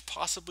Dash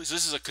possibly. So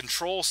this is a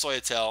control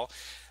Soyatel,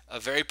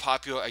 very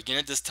popular again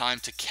at this time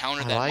to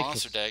counter I that like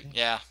monster it. deck.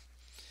 Yeah.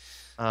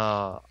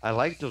 Yeah. I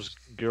like those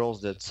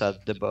girls that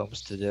set the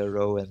bombs to the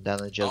row and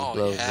then it just Oh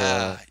blows.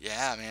 yeah.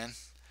 Yeah, man.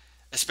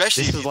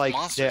 Especially This if is you like the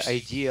monsters.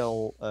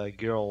 ideal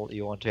girl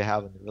you want to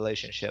have in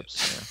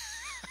relationships.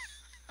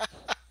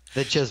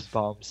 That just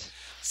bombs,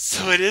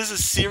 So it is a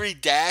Siri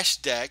Dash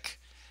deck.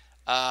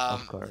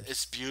 of course.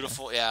 It's Yeah.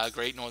 beautiful. Yeah, a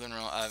great Northern.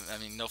 I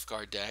mean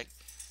Nilfgaard deck.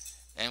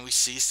 And we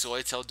see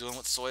Soyatel doing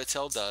what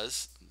Soyatel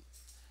does.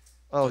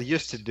 Well, But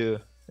used to do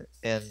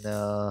in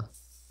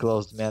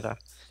closed meta.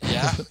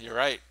 yeah, you're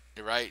right.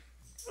 You're right.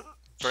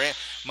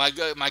 My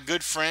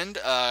good friend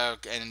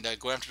and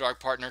Go After Dark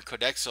partner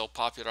Codexo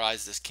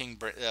popularized this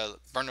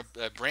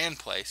Brand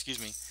play. Excuse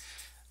me,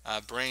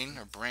 Brain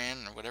or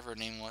Bran or whatever her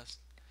name was.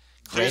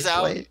 Clears Brain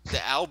out play.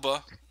 the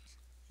Alba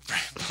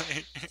Brand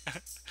play.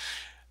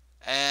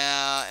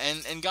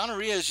 And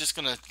Gonorrhea is just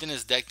going to thin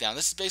his deck down.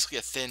 This is basically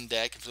a thin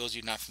deck, for those of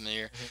you not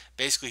familiar. Mhm.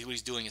 Basically, what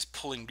he's doing is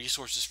pulling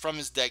resources from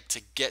his deck to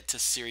get to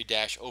Siri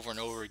Dash over and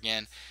over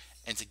again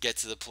and to get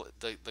to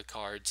the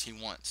cards he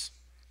wants.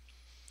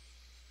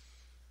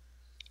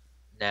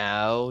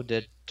 Now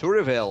the to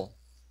reveal.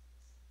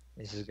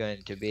 This is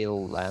going to be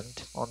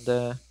land on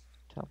the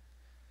top.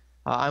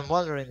 I'm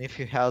wondering if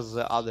he has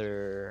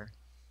other,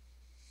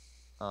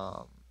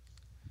 um,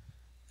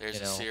 There's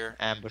a Seer.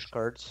 ambush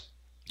cards.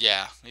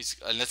 Yeah,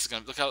 and that's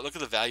gonna look at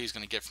the value he's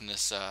gonna get from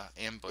this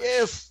ambush.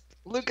 Yes,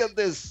 look at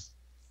this.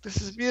 This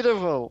is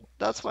beautiful.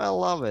 That's why I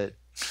love it.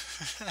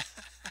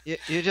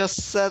 You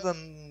just said,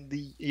 and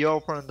your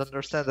opponent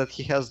understand that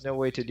he has no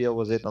way to deal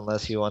with it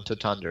unless you want to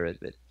thunder it.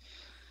 But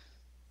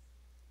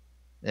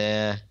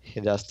yeah, he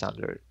does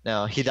thunder it.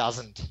 No, he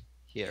doesn't.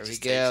 He Here we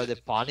just takes go. it. The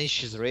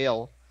punish is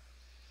real.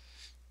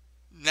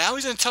 Now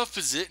he's in a tough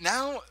position.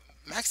 Now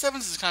Max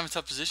Evans is kind of a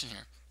tough position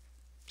here.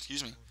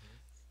 Excuse me.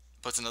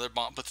 Puts another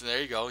bomb. But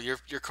there you go. Your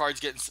card's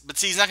getting. But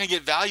see, he's not gonna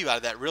get value out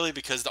of that really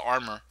because the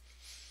armor.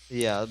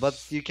 Yeah,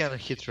 but you can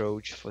hit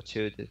Roach for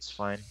 2. That's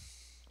fine.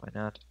 Why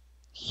not?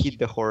 Hit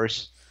the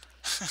horse.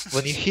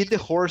 When you hit the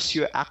horse,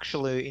 you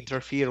actually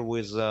interfere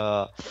with,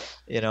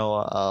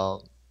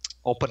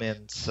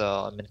 opponent's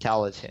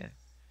mentality.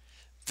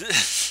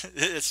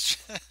 It's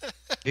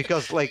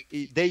Because like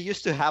they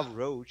used to have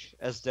Roach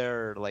as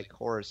their like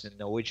horse in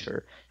The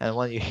Witcher, and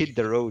when you hit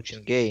the Roach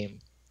in game,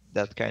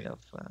 that kind of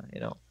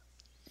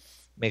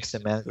makes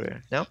them angry.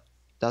 No,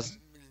 does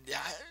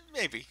yeah,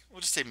 maybe.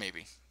 We'll just say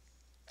maybe.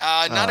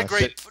 so Not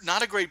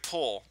a great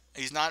pull.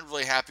 He's not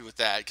really happy with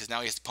that because now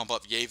he has to pump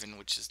up Yavin,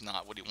 which is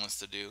not what he wants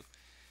to do.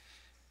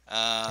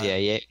 Uh,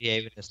 yeah,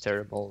 even is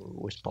terrible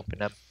with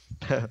pumping up.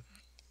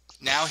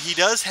 Now he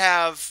does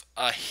have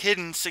a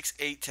hidden 6,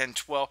 8, 10,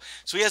 12.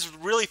 So he has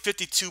really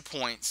 52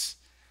 points.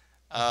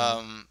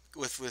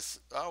 With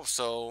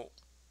so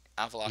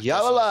Avalok definitely.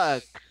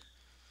 Yavalak!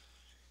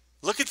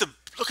 Look at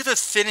the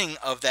thinning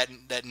of that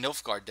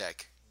Nilfgaard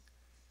deck.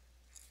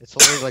 It's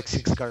only like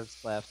 6 cards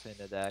left in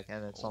the deck,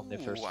 and it's on the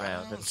Ooh, first wow.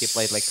 round, and he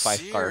played like 5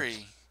 cards.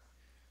 Siri.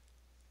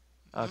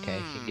 Okay,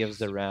 he gives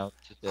the round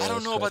to the I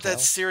don't know about that Scoia'tael.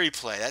 Siri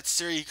play. That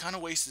Siri, you kind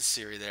of wasted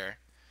Siri there.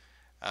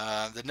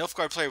 The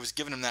Nilfgaard player was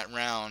giving him that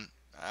round.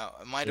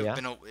 It might have Yeah.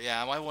 been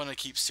I might want to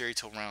keep Siri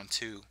till round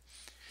 2.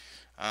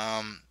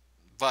 Um,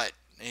 but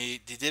he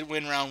did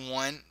win round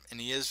 1, and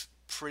he is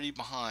pretty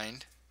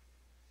behind.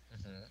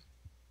 Mhm.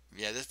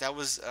 Yeah, that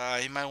was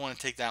he might want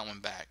to take that one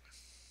back.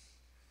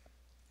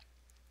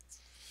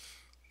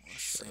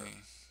 Let's see. Sure.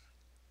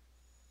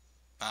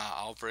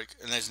 Albrecht,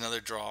 and there's another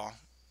draw.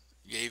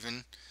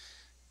 Yavin.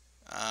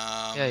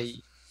 Yeah,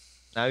 Um,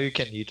 now you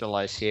can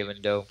utilize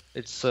Haven though.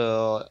 It's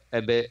a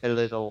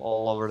little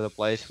all over the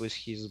place with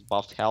his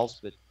buffed health,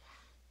 but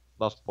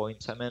buff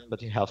points I mean,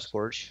 but you have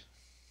Scorch.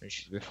 It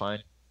should be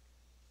fine.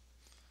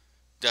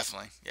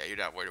 Definitely. Yeah, you're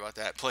not worried about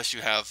that. Plus,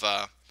 you have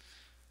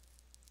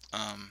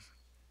um,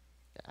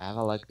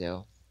 Avalok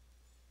though.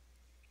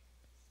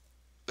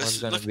 What's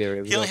this. gonna Look, be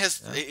he only revealed?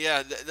 has. Yeah.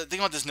 Yeah, the thing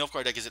about this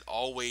Nilfgaard deck is it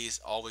always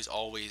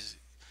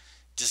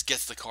just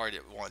gets the card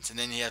at once, and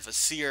then you have a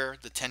Seer,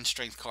 the 10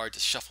 strength card, to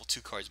shuffle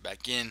 2 cards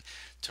back in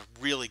to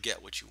really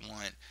get what you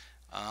want.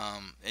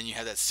 And you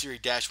have that Siri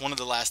Dash. One of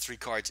the last 3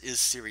 cards is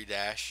Siri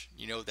Dash.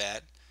 You know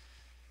that.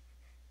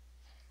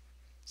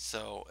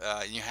 So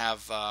you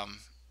have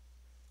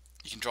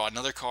you can draw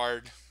another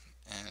card,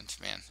 and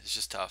man, it's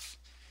just tough.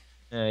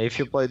 If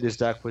you play this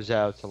deck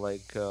without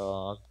like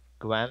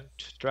Gwent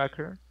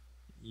tracker,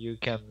 you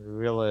can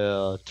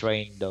really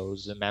train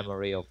those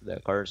memory of the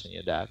cards in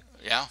your deck.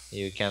 Yeah,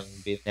 You can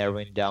be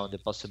narrowing down the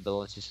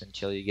possibilities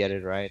until you get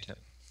it right, and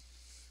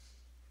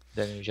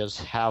then you just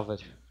have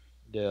it,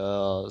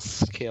 the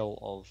skill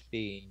of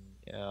being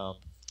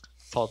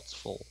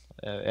thoughtful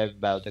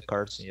about the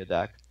cards in your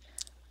deck.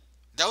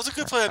 that was a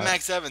good play by Uh,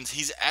 Max Evans.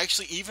 He's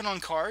actually even on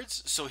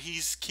cards, so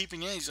he's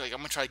keeping in. He's like, I'm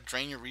gonna try to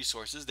drain your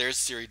resources. There's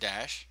Siri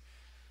Dash.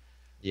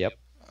 yep,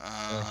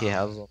 he Um,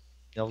 has.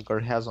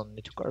 Nilfgaard has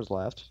only 2 cards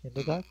left in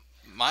the deck.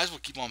 Might as well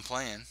keep on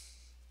playing.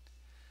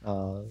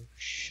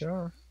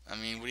 Sure. I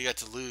mean, what do you got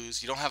to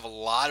lose? You don't have a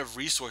lot of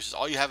resources.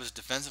 All you have is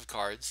defensive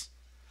cards.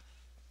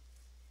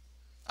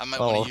 I might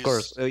want Well, to of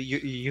use course,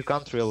 you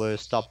can't really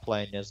stop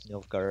playing as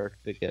Nilfgaard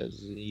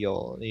because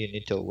you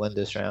need to win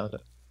this round.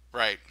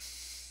 right.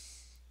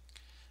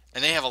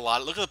 And they have a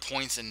lot. Look at the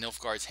points in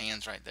Nilfgaard's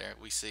hands right there.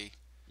 We see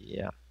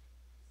Yeah,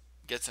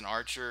 gets an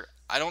archer.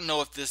 I don't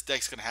know if this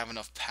deck's gonna have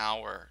enough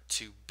power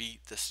to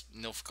beat this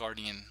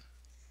Nilfgaardian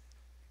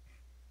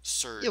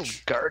surge.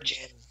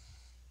 Nilfgaardian.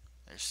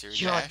 There's Siri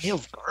You're Dash.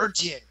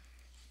 Nilfgaardian.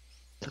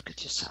 Look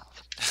at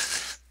yourself,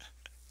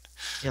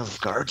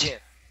 Nilfgaardian.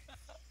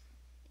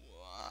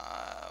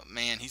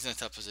 Man, he's in a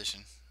tough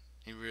position.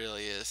 He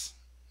really is.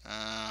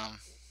 Um,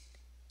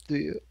 Do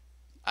you?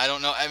 I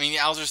don't know. I mean,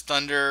 Alzer's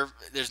Thunder.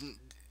 There's,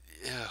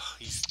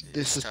 This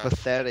it's is tough.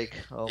 pathetic.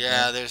 Oh man.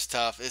 Yeah, there's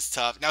tough. It's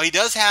tough. Now he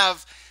does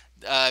have,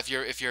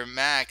 if you're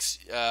Max,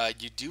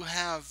 you do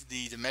have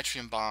the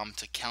Demetrian bomb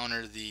to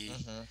counter the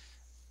Hmm.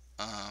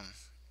 um,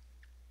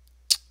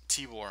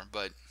 Tibor,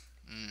 but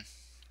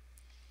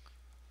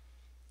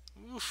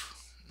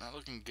oof, not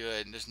looking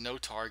good. There's no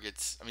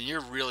targets. I mean,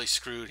 you're really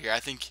screwed here. I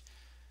think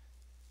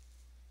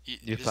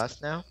You this,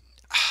 fast now?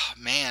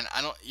 man,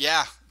 I don't.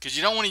 Yeah, because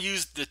you don't want to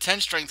use the 10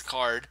 strength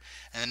card,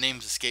 and the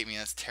names escape me.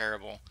 That's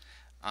terrible.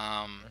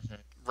 Um, Hmm.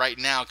 right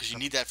now, because you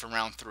need that for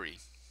round 3.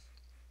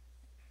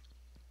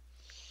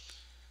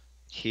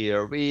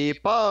 Here we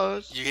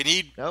pause. You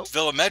need No,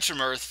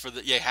 Villametrimirth for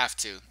the. Yeah, you have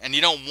to, and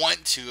you don't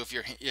want to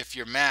if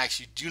you're Max.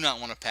 You do not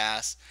want to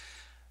pass.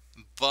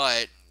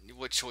 But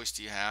what choice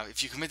do you have?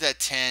 If you commit that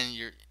 10,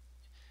 you're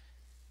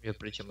you're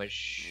pretty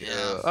much.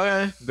 yeah.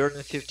 Okay,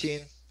 burning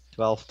 15,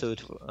 12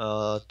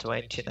 to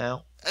 20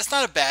 now. That's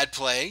not a bad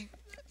play.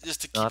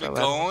 Just to keep Not it a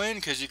bad one. going,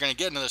 because you're going to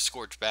get another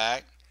Scorch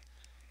back.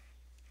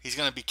 He's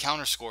going to be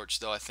counter Scorched,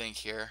 though, I think,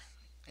 here.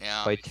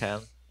 Yeah. By 10.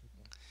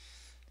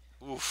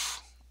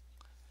 Oof.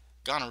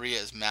 Gonorrhea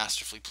is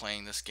masterfully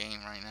playing this game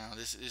right now.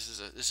 This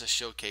is a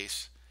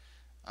showcase.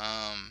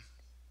 Um,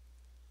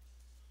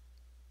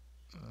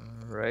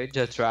 Right,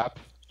 the trap.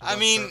 I Don't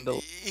mean, turn the.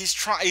 he's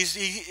trying.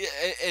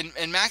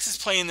 And Max is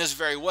playing this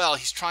very well.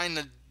 He's trying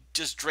to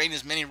just drain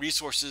as many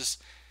resources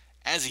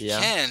as he Yeah.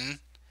 can.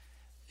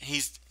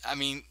 I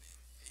mean,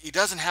 he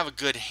doesn't have a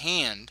good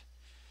hand,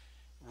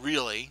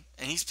 really,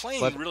 and he's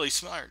playing But really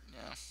smart.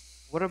 Yeah.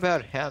 what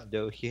about hand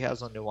though? He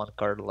has only 1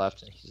 card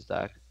left in his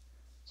deck.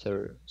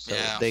 So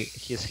Yeah.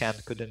 his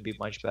hand couldn't be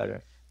much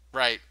better.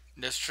 Right.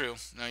 That's true.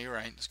 No, you're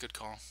right. That's a good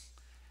call.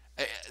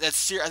 I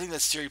think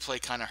that Siri play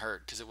kind of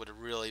hurt because it would have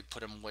really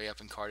put him way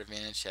up in card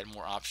advantage. He had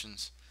more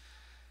options.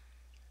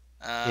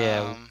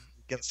 Yeah, we Um,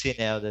 can see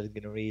now that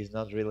Gunnery is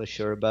not really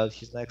sure about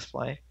his next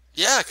play.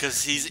 yeah,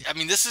 because he's. I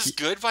mean, this is He,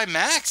 good by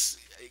Max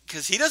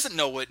because he doesn't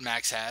know what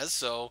Max has.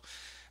 So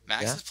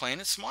Max yeah, is playing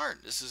it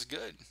smart. This is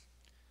good.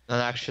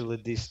 and actually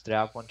this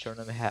trap one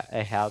tournament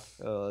ahead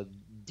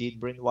did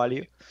bring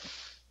value.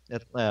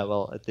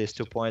 Well, at least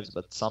 2 points,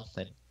 but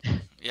something.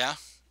 Yeah.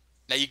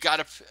 Now you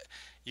gotta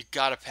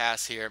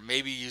pass here.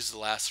 Maybe use the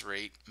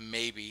lacerate.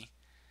 Maybe,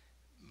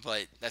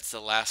 but that's the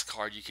last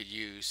card you could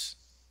use.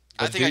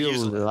 I But think do I'd you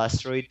use.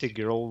 lacerate the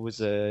girl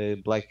with a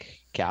black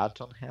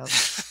cat on hand?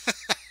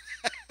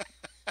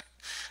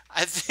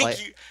 I think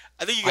Like, you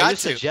are you got to.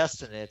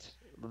 suggesting it?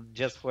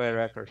 Just for a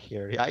record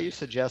here, are you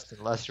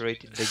suggesting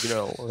lacerating the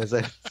girl as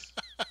a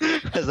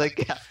as a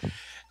cat?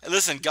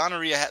 Listen,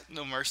 gonorrhea has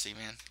no mercy,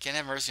 man. Can't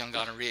have mercy on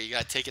gonorrhea. You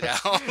gotta take it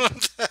out. All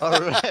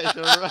right,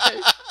 all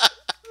right.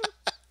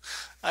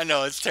 I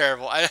know it's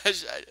terrible. I'm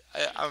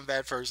a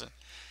bad person.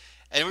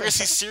 And we're gonna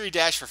see Siri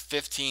Dash for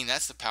 15.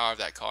 That's the power of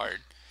that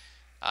card.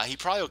 He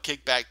probably will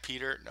kick back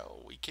Peter.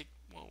 No, we kick.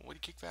 Well, what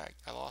did he kick back?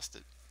 I lost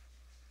it.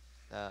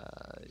 Uh,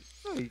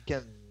 no, you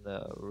can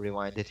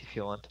rewind it if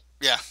you want.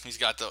 Yeah, he's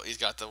got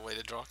the way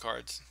to draw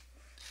cards.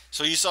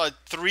 So you saw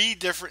three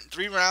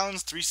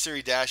rounds, three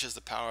series dashes.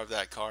 The power of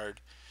that card.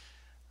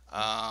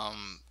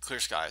 Clear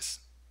skies.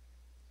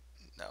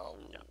 No.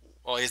 Yeah.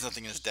 Oh, he has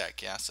nothing in his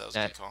deck. Yeah, so that was a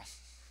Uh, good call.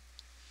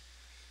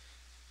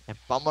 a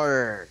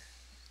bummer.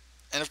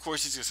 And of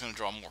course, he's just going to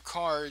draw more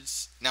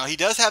cards. Now he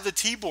does have the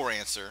Tibor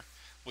answer,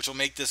 which will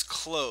make this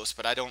close,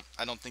 but I don't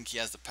think he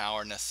has the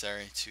power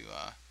necessary to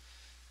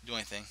do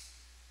anything.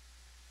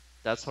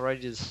 That's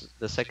already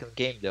the second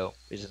game, though,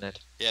 isn't it?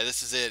 Yeah,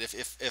 this is it.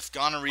 If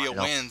Gonorrhea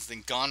Final. wins,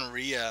 then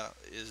Gonorrhea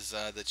is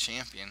the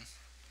champion.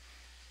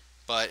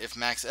 But if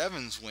Max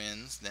Evans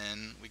wins,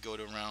 then we go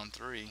to round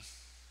three.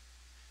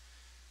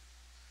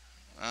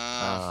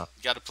 Uh,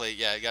 Got to play.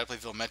 Yeah, got to play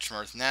Phil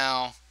Metromirth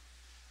now.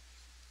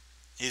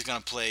 He's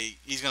gonna play.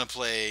 He's gonna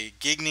play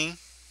Gigny.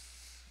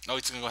 Oh,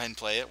 he's gonna go ahead and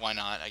play it. Why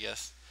not? I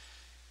guess.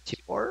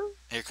 T4?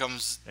 Here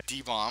comes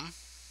D Bomb.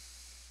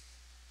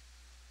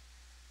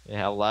 You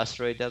have last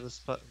rate that is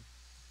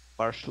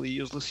partially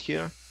useless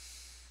here.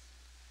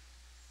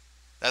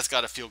 That's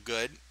got to feel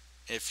good.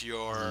 If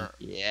you're,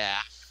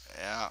 Yeah.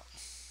 yeah,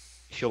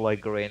 If you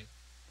like green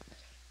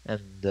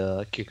and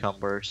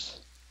cucumbers.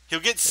 he'll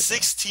get But,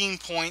 16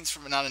 points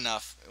from not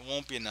enough. It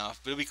won't be enough,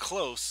 but it'll be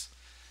close.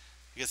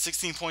 He gets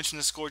 16 points from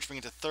the score to bring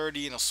it to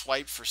 30, and he'll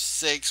swipe for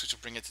 6, which will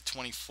bring it to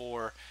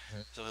 24.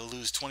 Mhm. So he'll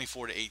lose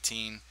 24 to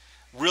 18.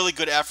 Really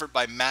good effort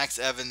by Max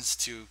Evans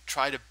to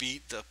try to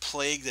beat the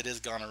plague that is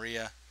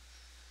gonorrhea.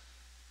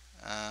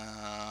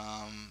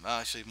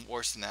 Actually,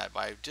 worse than that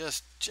by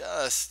just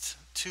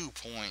 2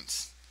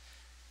 points.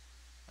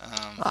 Um,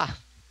 ah,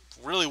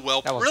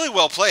 that was really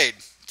well played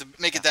to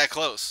make yeah. it that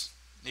close.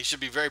 He should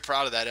be very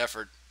proud of that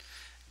effort.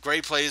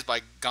 Great plays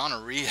by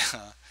gonorrhea.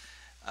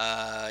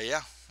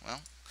 Yeah,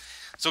 well.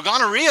 So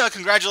gonorrhea,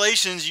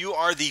 congratulations! You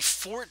are the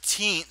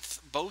 14th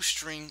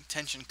Bowstring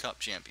Tension Cup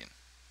champion.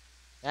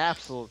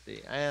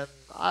 Absolutely. And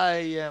I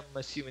am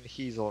assuming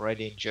he's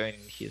already enjoying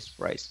his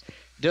prize.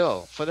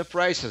 Though, for the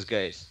prizes,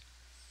 guys.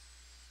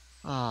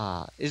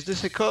 Is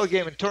this a coil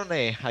gaming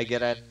tourney? I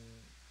get a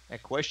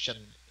question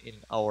in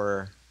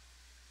our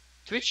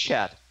Twitch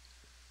chat.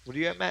 Would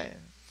you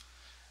imagine?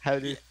 How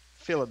do Yeah, you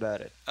feel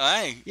about it?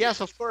 I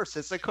Yes, of course,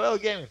 it's a coil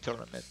gaming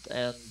tournament,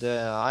 and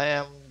I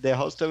am the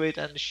host of it,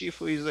 and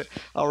Shifu is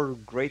our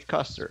great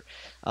caster.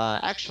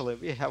 Actually,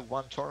 we have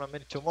one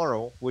tournament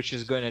tomorrow, which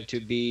is going to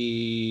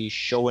be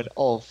showing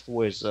off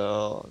with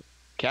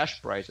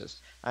cash prizes.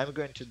 I'm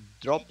going to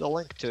drop the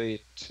link to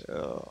it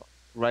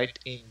right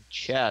in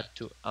chat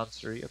to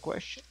answer your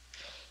question.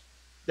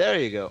 There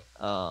you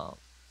go.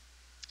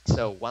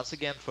 So once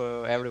again,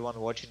 for everyone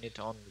watching it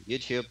on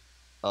YouTube,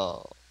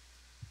 uh,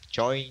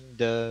 join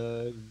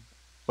the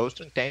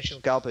Bowstring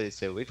Tension Cup.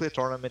 It's a weekly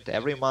tournament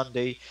every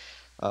Monday.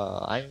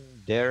 I'm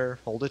there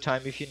all the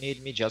time if you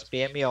need me. Just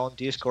PM me on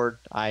Discord.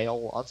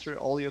 I'll answer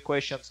all your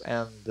questions.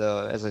 And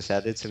as I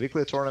said, it's a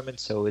weekly tournament,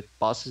 so it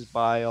passes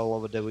by all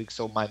over the week,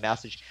 so my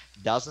message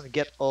doesn't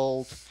get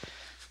old.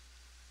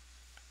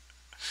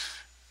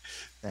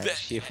 And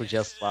Shifu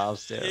just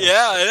loves there.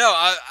 Yeah, I know.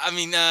 I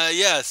mean,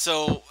 yeah.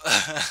 So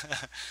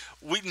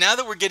we now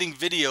that we're getting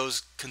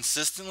videos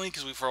consistently,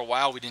 because for a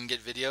while we didn't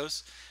get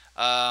videos.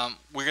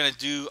 We're gonna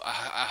do.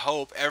 I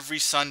hope every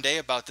Sunday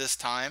about this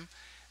time,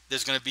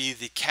 there's gonna be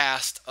the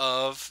cast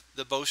of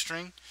the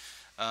bowstring,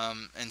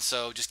 and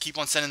so just keep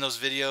on sending those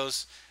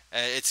videos.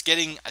 It's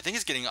getting. I think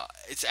it's getting.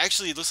 It's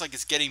actually. It looks like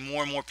it's getting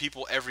more and more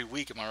people every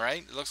week. Am I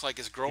right? It looks like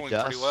it's It growing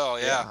pretty does. well.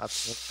 Yeah, Yeah.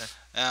 absolutely.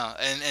 Yeah,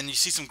 and you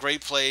see some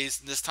great plays.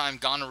 This time,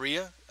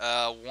 gonorrhea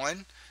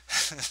won.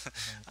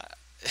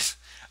 Mhm.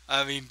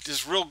 I mean,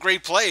 just real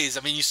great plays.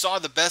 I mean, you saw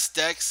the best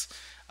decks.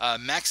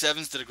 Max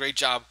Evans did a great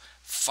job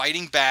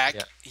fighting back.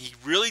 Yeah. He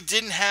really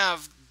didn't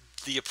have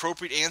the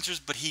appropriate answers,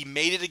 but he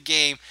made it a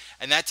game,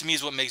 and that to me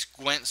is what makes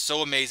Gwent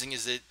so amazing.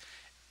 Is that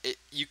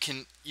you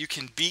can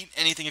beat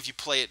anything if you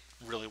play it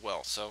really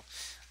well. So,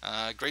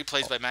 great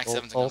plays by Max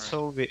Evans and gonorrhea.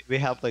 Also, we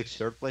have like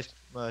third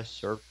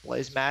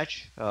place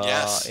match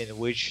Yes. in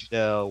which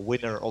the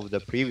winner of the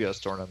previous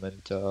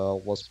tournament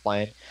was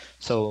playing.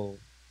 So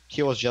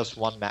he was just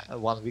one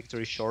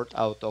victory short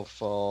out of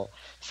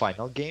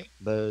final game,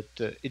 but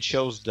it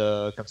shows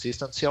the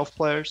consistency of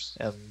players,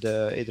 and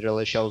it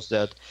really shows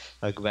that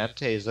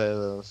Gwent is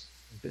a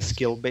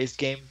skill-based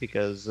game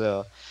because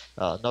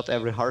not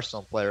every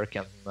Hearthstone player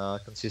can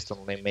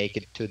consistently make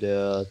it to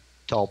the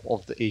top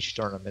of each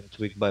tournament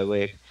week by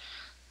week.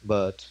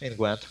 But in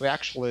Gwent, we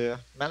actually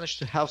managed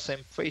to have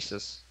same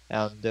faces,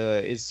 and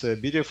it's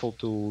beautiful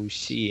to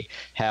see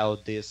how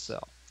this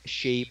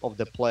shape of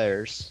the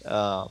players,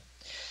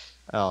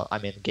 I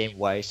mean,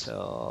 game-wise,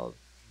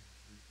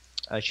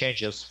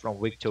 changes from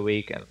week to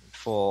week. And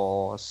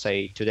for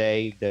say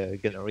today, the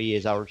Gunnery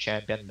is our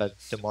champion, but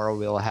tomorrow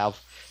we'll have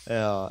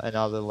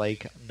another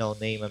like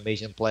no-name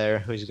amazing player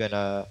who's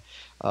gonna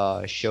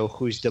show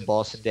who's the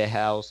boss in the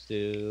house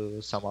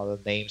to some other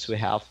names we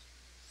have.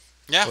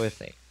 Yeah. What do you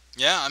think?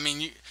 Yeah. I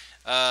mean,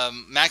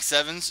 Max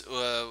Evans.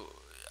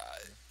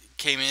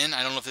 came in.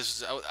 I don't know if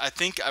this was. I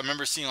think I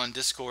remember seeing on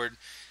Discord.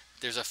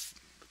 There's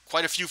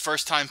quite a few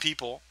first-time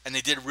people, and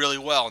they did really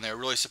well, and they were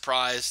really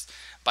surprised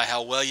by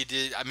how well you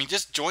did. I mean,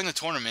 just join the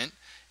tournament.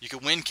 You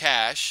could win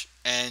cash,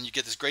 and you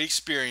get this great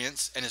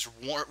experience, and it's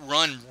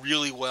run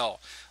really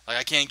well. Like,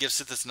 I can't give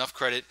Sithis enough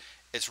credit.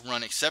 It's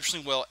run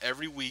exceptionally well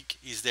every week.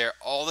 He's there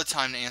all the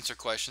time to answer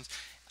questions.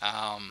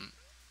 Um,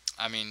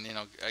 I mean,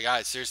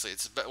 guys, seriously,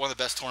 it's one of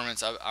the best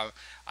tournaments.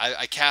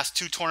 I cast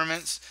 2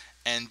 tournaments,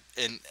 and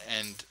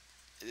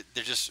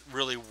they're just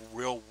really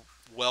real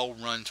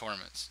well-run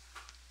tournaments.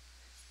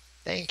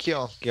 Thank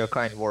you, your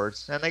kind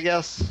words. And I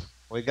guess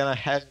we're gonna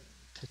head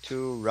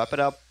to wrap it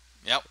up.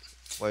 Yep.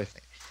 What do you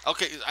think?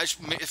 Okay,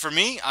 for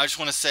me, I just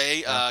want to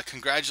say Yeah.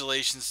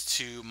 congratulations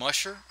to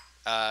Musher,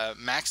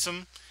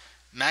 Maxim,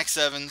 Max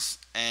Evans,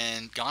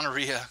 and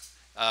Gonorrhea.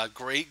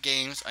 Great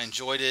games. I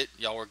enjoyed it.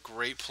 Y'all were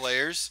great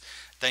players.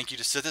 Thank you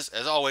to Sithis,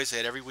 as always,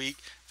 every week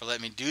for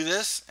letting me do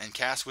this and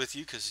cast with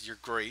you because you're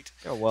great.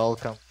 You're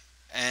welcome.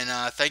 And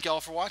thank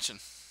y'all for watching.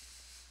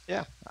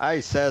 Yeah,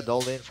 I said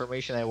all the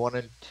information I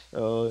wanted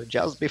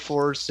just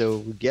before,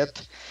 so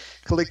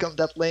click on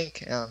that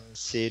link and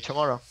see you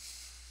tomorrow.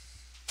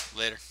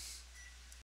 Later.